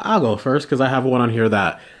I'll go first because I have one on here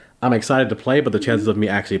that I'm excited to play, but the chances of me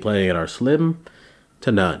actually playing it are slim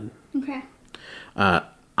to none. Okay.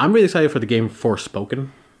 I'm really excited for the game Forspoken.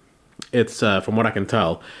 It's, from what I can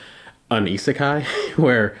tell, an isekai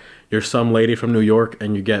where you're some lady from New York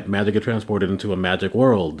and you get magically transported into a magic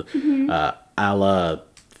world, a la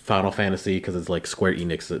Final Fantasy, because it's like Square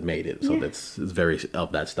Enix that made it, so it's very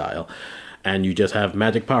of that style. And you just have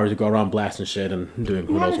magic powers. You go around blasting shit and doing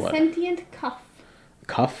who knows what. Sentient cuff.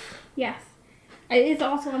 Cuff? Yes. It's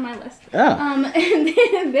also on my list. Yeah.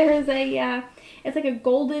 And there's a, it's like a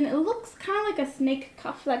golden, it looks kind of like a snake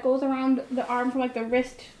cuff that goes around the arm from like the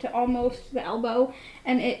wrist to almost the elbow,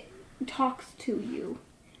 and it talks to you.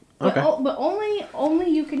 But, Okay. but only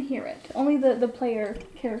you can hear it. Only the player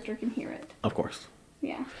character can hear it. Of course.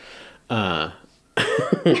 Yeah.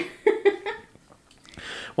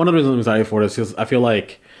 One of the reasons I'm excited for this is I feel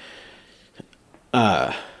like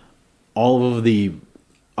all of the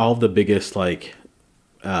biggest like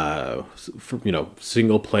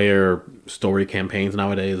single player story campaigns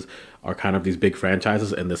nowadays are kind of these big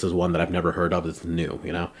franchises, and this is one that I've never heard of. It's new,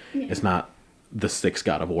 Yeah. It's not the sixth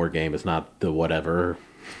God of War game. It's not the whatever.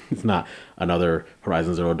 It's not another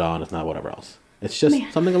Horizon Zero Dawn. It's not whatever else. It's just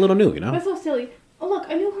something a little new, That's so silly. Oh look,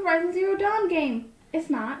 a new Horizon Zero Dawn game. It's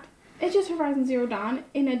not. It's just Horizon Zero Dawn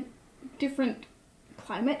in a different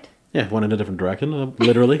climate. Yeah, one in a different direction,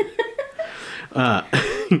 literally. But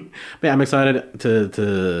yeah, I'm excited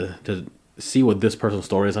to see what this person's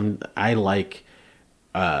story is. I like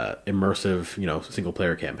immersive, single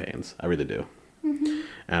player campaigns. I really do. Mm-hmm.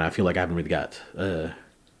 And I feel like I haven't really got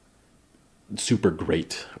super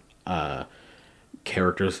great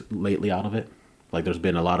characters lately out of it. Like there's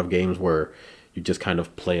been a lot of games where you just kind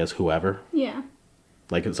of play as whoever. Yeah.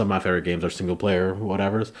 Like some of my favorite games are single player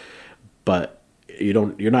whatevers, but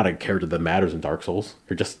you're not a character that matters in Dark Souls.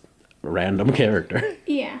 You're just a random character.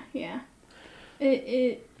 Yeah.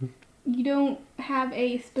 You don't have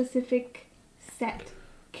a specific set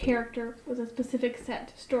character with a specific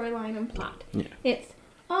set storyline and plot. Yeah. It's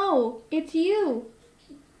you.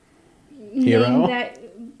 Hero Name that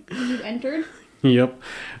you entered. Yep.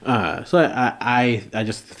 So I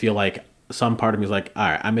just feel like some part of me is like, all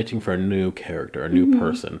right, I'm itching for a new character, a new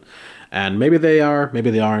person, and maybe they are, maybe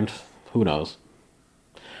they aren't. Who knows?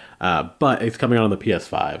 But it's coming out on the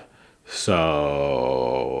PS5, so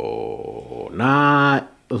not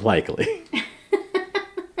likely.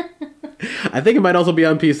 I think it might also be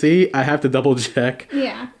on PC. I have to double check.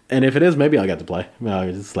 Yeah. And if it is, maybe I'll get to play. I'll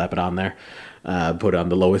just slap it on there, put it on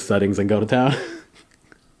the lowest settings, and go to town.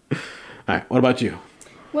 All right. What about you?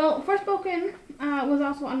 Well, Forspoken was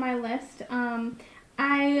also on my list. When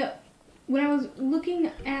I was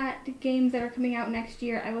looking at games that are coming out next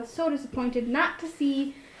year, I was so disappointed not to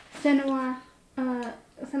see Senua's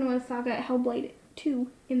Saga Hellblade 2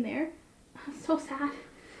 in there. So sad.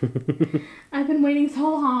 I've been waiting so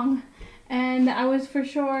long, and I was for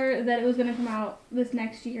sure that it was going to come out this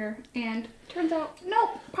next year, and turns out,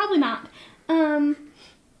 nope, probably not.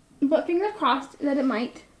 But fingers crossed that it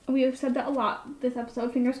might. We have said that a lot this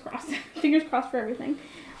episode, fingers crossed. Fingers crossed for everything.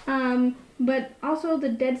 But also the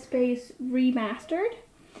Dead Space remastered.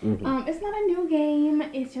 Mm-hmm. It's not a new game,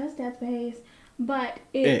 it's just Dead Space, but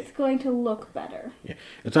it's going to look better. Yeah,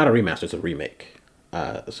 it's not a remaster, it's a remake.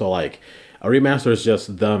 So like a remaster is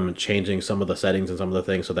just them changing some of the settings and some of the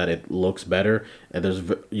things so that it looks better, and there's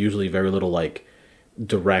usually very little like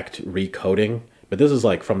direct recoding, but this is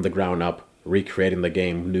like from the ground up recreating the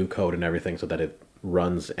game, new code and everything so that it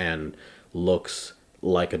runs and looks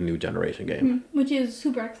like a new generation game, which is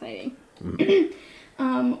super exciting.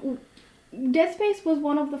 Dead Space was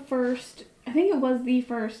one of the first, I think it was the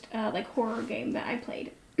first like horror game that I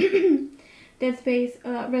played. Dead Space,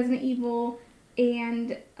 Resident Evil,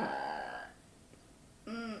 and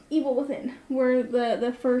Evil Within were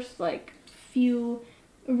the first like few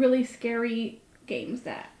really scary games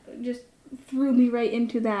that just threw me right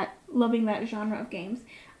into that, loving that genre of games.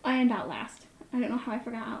 And Outlast. I don't know how I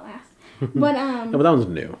forgot Outlast. But no, but that one's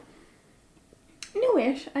new.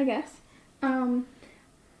 Newish, I guess.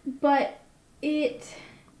 But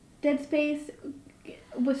Dead Space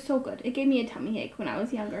was so good. It gave me a tummy ache when I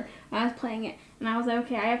was younger. I was playing it, and I was like,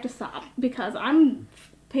 okay, I have to stop because I'm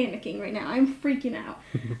panicking right now. I'm freaking out.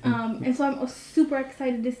 And so I'm super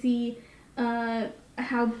excited to see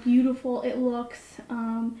how beautiful it looks,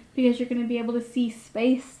 because you're going to be able to see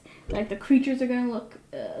space. Like the creatures are going to look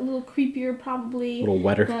a little creepier, probably. A little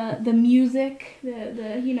wetter. The music,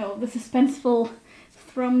 the suspenseful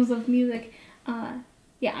thrums of music.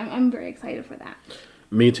 Yeah, I'm very excited for that.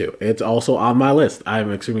 Me too. It's also on my list.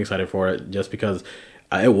 I'm extremely excited for it just because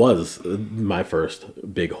it was my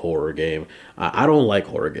first big horror game. I don't like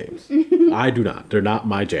horror games. I do not. They're not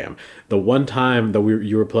my jam. The one time that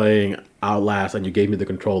you were playing Outlast and you gave me the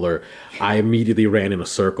controller, I immediately ran in a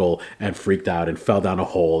circle and freaked out and fell down a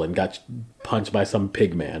hole and got punched by some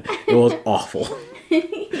pig man. It was awful.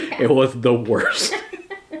 It was the worst.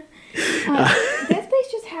 Dead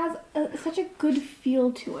Space just has such a good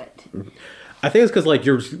feel to it. I think it's because like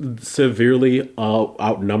you're severely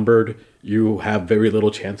outnumbered. You have very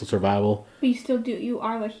little chance of survival. But you still do. You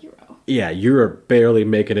are the hero. Yeah, you're barely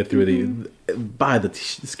making it through by the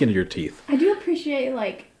skin of your teeth. I do appreciate,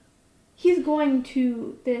 like, he's going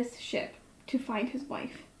to this ship to find his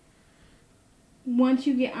wife. Once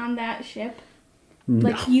you get on that ship,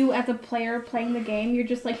 Like, you as a player playing the game, you're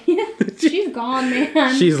just like, yeah, she's gone,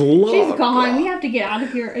 man. She's gone. We have to get out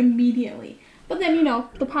of here immediately. But then, you know,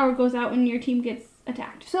 the power goes out when your team gets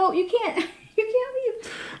attacked. So you can't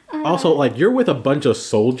leave. Also, like, you're with a bunch of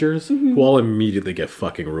soldiers who all immediately get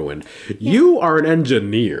fucking ruined. Yeah. You are an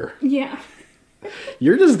engineer. Yeah.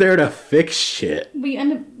 You're just there to fix shit. But you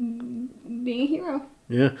end up being a hero.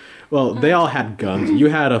 Yeah. Well, they all had guns. You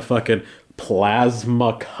had a fucking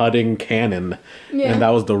plasma cutting cannon. Yeah. And that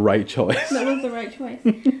was the right choice. That was the right choice.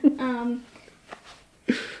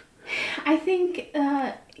 I think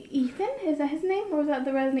Ethan, is that his name? Or was that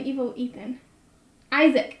the Resident Evil Ethan?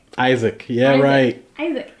 Isaac. Yeah, Isaac. Right.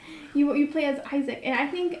 Isaac. You play as Isaac. And I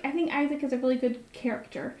think Isaac is a really good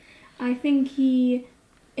character. I think he's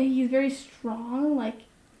very strong. Like,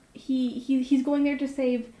 he's going there to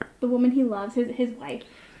save the woman he loves, his wife.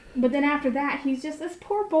 But then after that, he's just this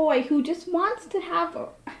poor boy who just wants to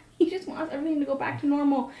he just wants everything to go back to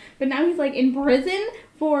normal. But now he's, like, in prison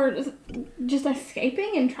for just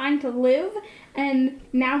escaping and trying to live. And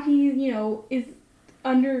now he, you know, is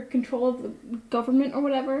under control of the government or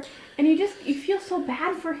whatever. And you feel so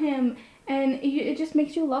bad for him. And it just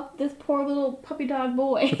makes you love this poor little puppy dog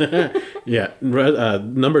boy. Yeah.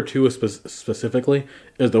 Number 2 specifically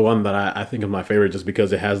is the one that I think is my favorite just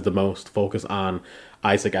because it has the most focus on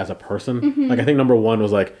Isaac as a person. Mm-hmm. Like, I think number 1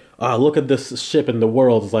 was like, look at this ship in the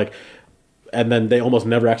world. It's like, and then they almost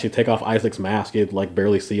never actually take off Isaac's mask. You'd like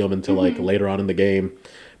barely see him until like later on in the game.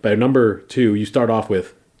 But number 2, you start off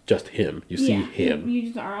with just him. You see him. You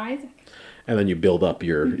just are Isaac. And then you build up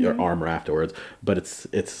your armor afterwards. But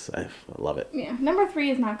it's I love it. Yeah. Number 3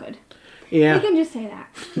 is not good. Yeah. You can just say that.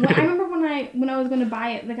 I remember when I was going to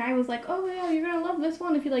buy it, the guy was like, "Oh yeah, you're going to love this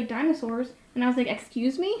one if you like dinosaurs." And I was like,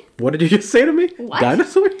 "Excuse me?" What did you just say to me? What?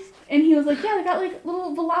 Dinosaurs? And he was like, "Yeah, they got like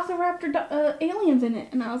little velociraptor aliens in it."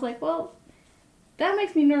 And I was like, "Well, that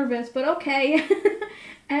makes me nervous, but okay."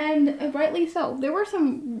 And rightly so. There were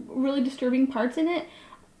some really disturbing parts in it,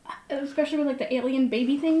 especially with like the alien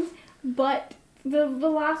baby things. But the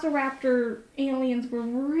velociraptor aliens were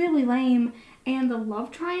really lame, and the love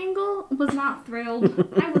triangle was not thrilled.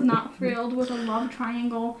 I was not thrilled with a love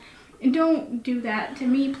triangle. Don't do that to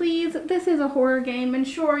me, please. This is a horror game, and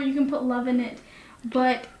sure, you can put love in it,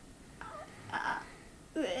 but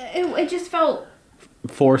it just felt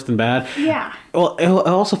forced and bad. Yeah. Well, it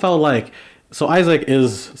also felt like, so Isaac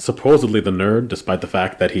is supposedly the nerd, despite the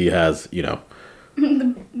fact that he has, you know,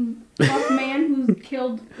 the buff man who's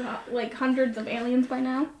killed like hundreds of aliens by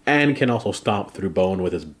now, and can also stomp through bone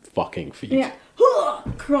with his fucking feet. Yeah.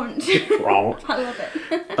 Crunch. I love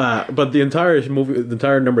it. But the entire movie, the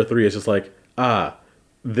entire number 3 is just like,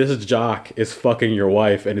 this jock is fucking your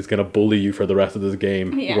wife and is gonna bully you for the rest of this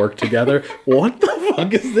game. Yeah. Work together. What the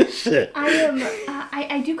fuck is this shit?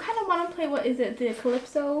 I do kind of want to play, what is it, the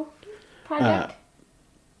Calypso project?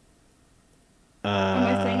 Am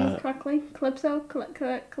I saying this correctly? Calypso?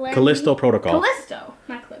 Callisto Protocol. Callisto,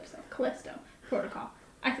 not Calypso. Callisto Protocol.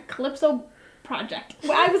 I said Calypso project.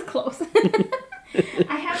 Well, I was close.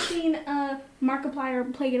 I have seen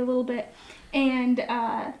Markiplier play it a little bit, and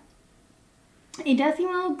it does seem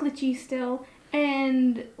a little glitchy still,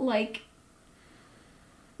 and like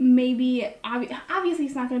maybe obviously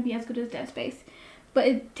it's not going to be as good as Dead Space, but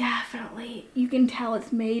it definitely, you can tell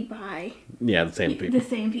it's made by the same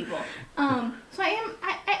people. So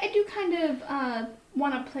I do kind of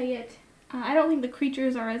want to play it. I don't think the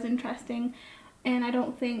creatures are as interesting, and I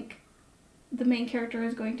don't think the main character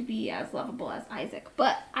is going to be as lovable as Isaac.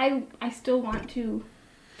 But I still want to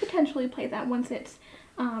potentially play that once it's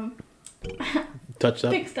touched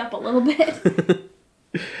up, fixed up a little bit.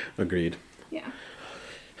 Agreed. Yeah.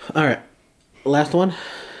 All right, last one.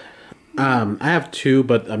 I have 2,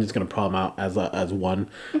 but I'm just gonna pull them out as one.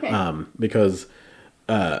 Okay. Because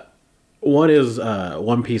one is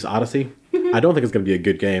One Piece Odyssey. I don't think it's gonna be a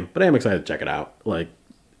good game, but I am excited to check it out. Like,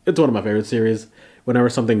 it's one of my favorite series. Whenever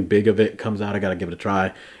something big of it comes out, I gotta give it a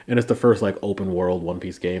try. And it's the first like open world One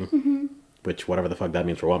Piece game, which whatever the fuck that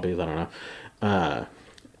means for One Piece, I don't know.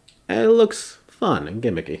 It looks fun and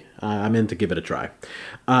gimmicky. I'm in to give it a try.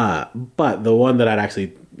 But the one that I'd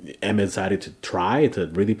actually am excited to try to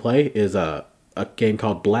really play is a game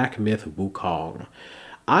called Black Myth Wukong.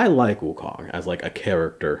 I like Wukong as like a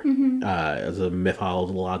character, as a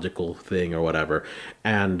mythological thing or whatever.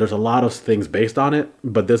 And there's a lot of things based on it,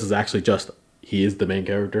 but this is actually just, he is the main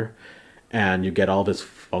character. And you get all this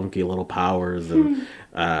funky little powers. And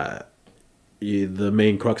the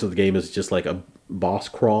main crux of the game is just like a boss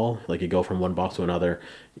crawl. Like, you go from one boss to another,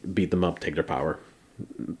 beat them up, take their power.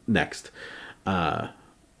 Next.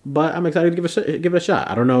 But I'm excited to give it a shot.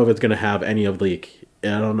 I don't know if it's going to have any of the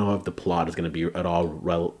I don't know if the plot is going to be at all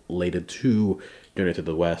related to Journey to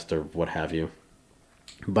the West or what have you.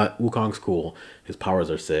 But Wukong's cool. His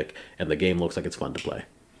powers are sick, and the game looks like it's fun to play.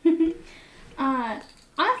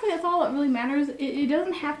 Honestly, that's all that really matters. It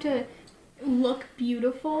doesn't have to look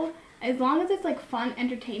beautiful. As long as it's like fun,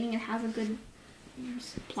 entertaining, and has a good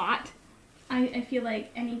plot, I feel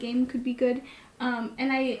like any game could be good.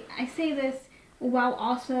 And I say this while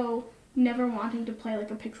also never wanting to play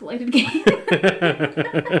like a pixelated game.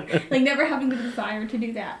 Like never having the desire to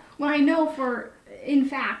do that. When I know in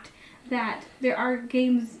fact, that there are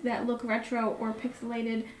games that look retro or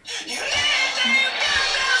pixelated.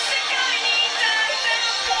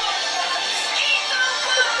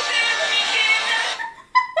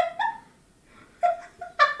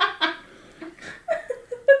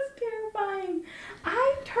 That's terrifying.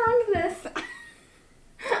 I turned this.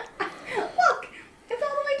 Look, it's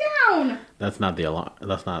all the way down. That's not the alarm.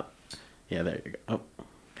 That's not. Yeah, there you go. Oh.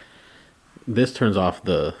 This turns off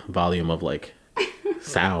the volume of like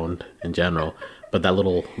sound in general, but that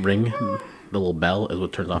little ring, the little bell, is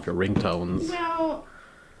what turns off your ringtones. Well,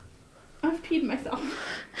 I've peed myself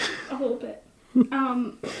a whole bit.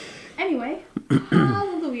 Anyway,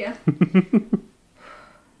 hallelujah.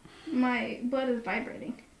 My blood is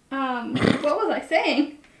vibrating. What was I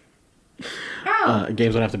saying? Oh,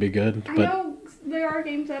 Games don't have to be good, I but know there are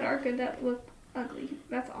games that are good that look ugly.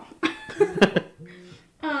 That's all.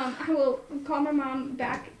 I will call my mom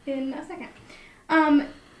back in a second.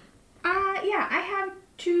 Yeah, I have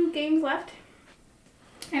 2 games left.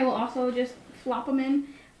 I will also just flop them in.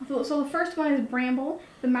 So the first one is Bramble,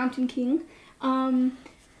 the Mountain King. I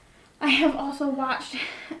have also watched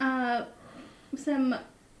some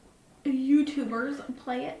YouTubers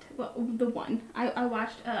play it. Well, the one. I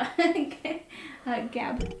watched Gab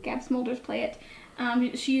Smolders play it.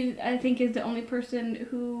 She, I think, is the only person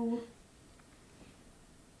who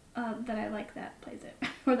that I like that plays it,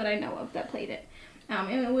 or that I know of that played it.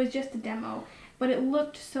 And it was just a demo, but it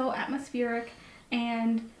looked so atmospheric,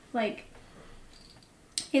 and like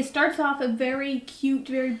it starts off a very cute,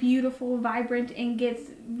 very beautiful, vibrant, and gets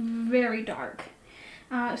very dark.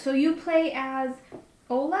 So you play as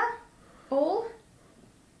Olle.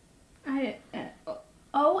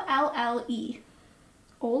 O-L-L-E.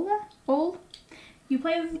 Ole? You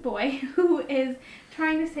play as this boy who is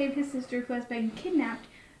trying to save his sister who has been kidnapped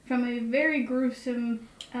from a very gruesome,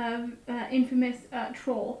 infamous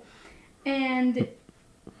troll. And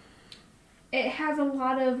it has a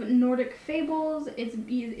lot of Nordic fables.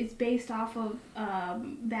 It's based off of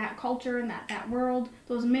that culture and that world,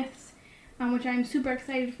 those myths, which I'm super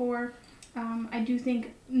excited for. I do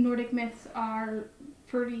think Nordic myths are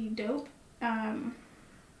pretty dope. And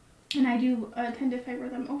I do tend to favor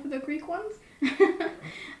them over the Greek ones.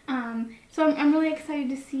 So I'm really excited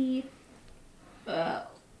to see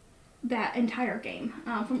that entire game.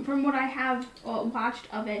 From what I have watched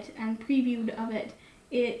of it and previewed of it,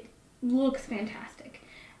 it looks fantastic.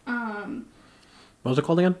 what was it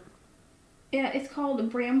called again? Yeah, it's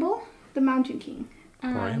called Bramble, the Mountain King.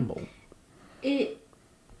 Bramble. It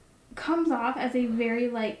comes off as a very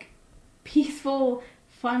like peaceful,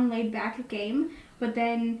 fun, laid-back game, but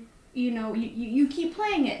then you keep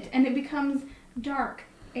playing it and it becomes dark,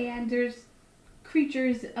 and there's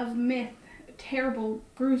creatures of myth, terrible,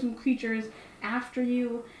 gruesome creatures after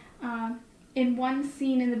you. In one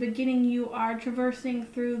scene in the beginning, you are traversing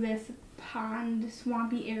through this pond,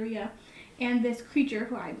 swampy area, and this creature,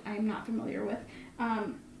 who I'm not familiar with,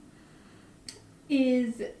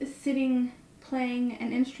 is sitting playing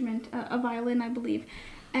an instrument, a violin, I believe,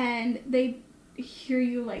 and they hear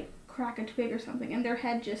you like crack a twig or something, and their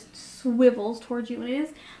head just swivels towards you, and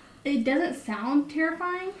it doesn't sound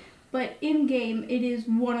terrifying, but in game it is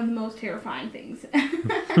one of the most terrifying things.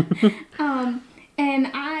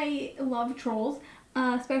 And I love trolls,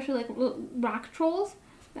 especially like rock trolls.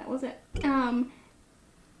 That was it.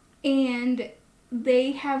 And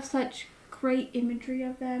they have such great imagery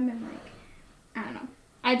of them, and like, I don't know.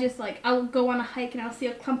 I just like, I'll go on a hike and I'll see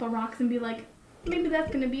a clump of rocks and be like, maybe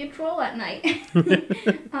that's gonna be a troll at night.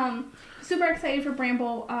 Super excited for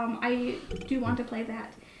Bramble. I do want to play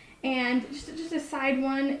that. And just a side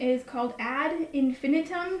one is called Ad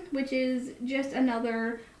Infinitum, which is just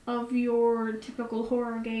another of your typical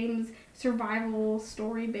horror games, survival,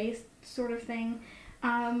 story-based sort of thing,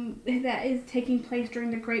 that is taking place during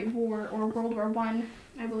the Great War, or World War I,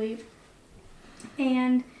 I believe.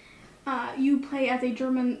 And you play as a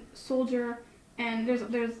German soldier, and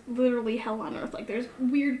there's literally hell on earth. Like, there's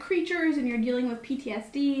weird creatures, and you're dealing with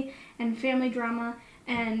PTSD and family drama,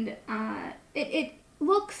 and it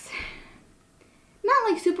looks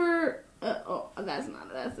not like super. That's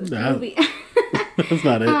a movie. That's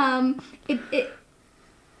not it. It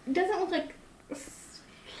doesn't look like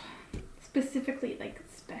specifically like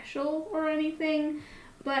special or anything,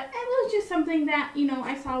 but it was just something that, you know,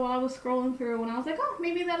 I saw while I was scrolling through, and I was like, oh,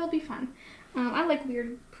 maybe that'll be fun. I like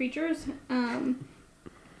weird creatures.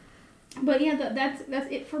 But yeah,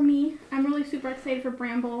 that's it for me. I'm really super excited for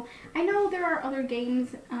Bramble. I know there are other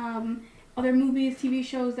games, other movies, TV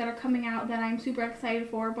shows that are coming out that I'm super excited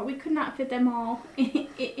for, but we could not fit them all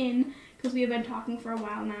in because we have been talking for a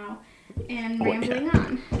while now and rambling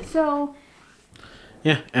on. So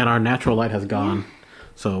yeah, and our natural light has gone, yeah.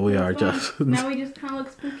 so we are just now we just kind of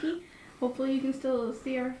look spooky. Hopefully, you can still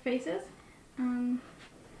see our faces.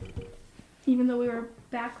 Even though we were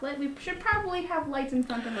backlit, we should probably have lights in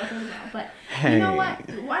front of us as well. But hey. You know what?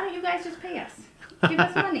 Why don't you guys just pay us? Give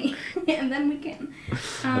us money, and then we can.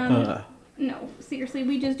 No, seriously,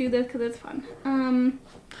 we just do this because it's fun.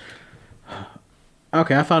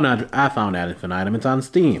 Okay, I found Ad Infinitum. It's on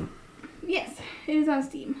Steam. Yes, it is on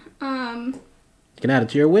Steam. You can add it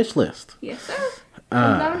to your wish list. Yes, sir.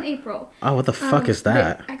 Comes out in April. Oh, what the fuck is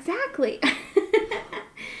that? Exactly.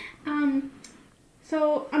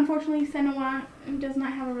 So, unfortunately, Senua does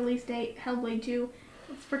not have a release date. Hellblade 2.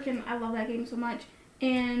 It's freaking, I love that game so much.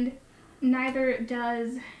 And neither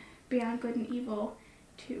does Beyond Good and Evil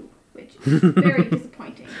 2, which is very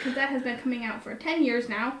disappointing. Because that has been coming out for 10 years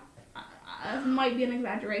now. Might be an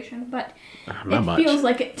exaggeration, but feels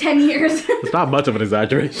like it 10 years. It's not much of an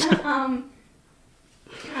exaggeration.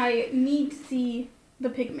 I need to see the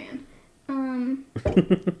Pigman.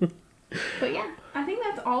 But yeah, I think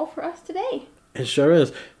that's all for us today. It sure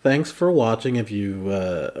is. Thanks for watching. If you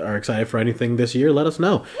are excited for anything this year, let us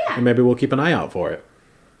know. Yeah. And maybe we'll keep an eye out for it.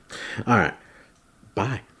 All right.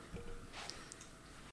 Bye.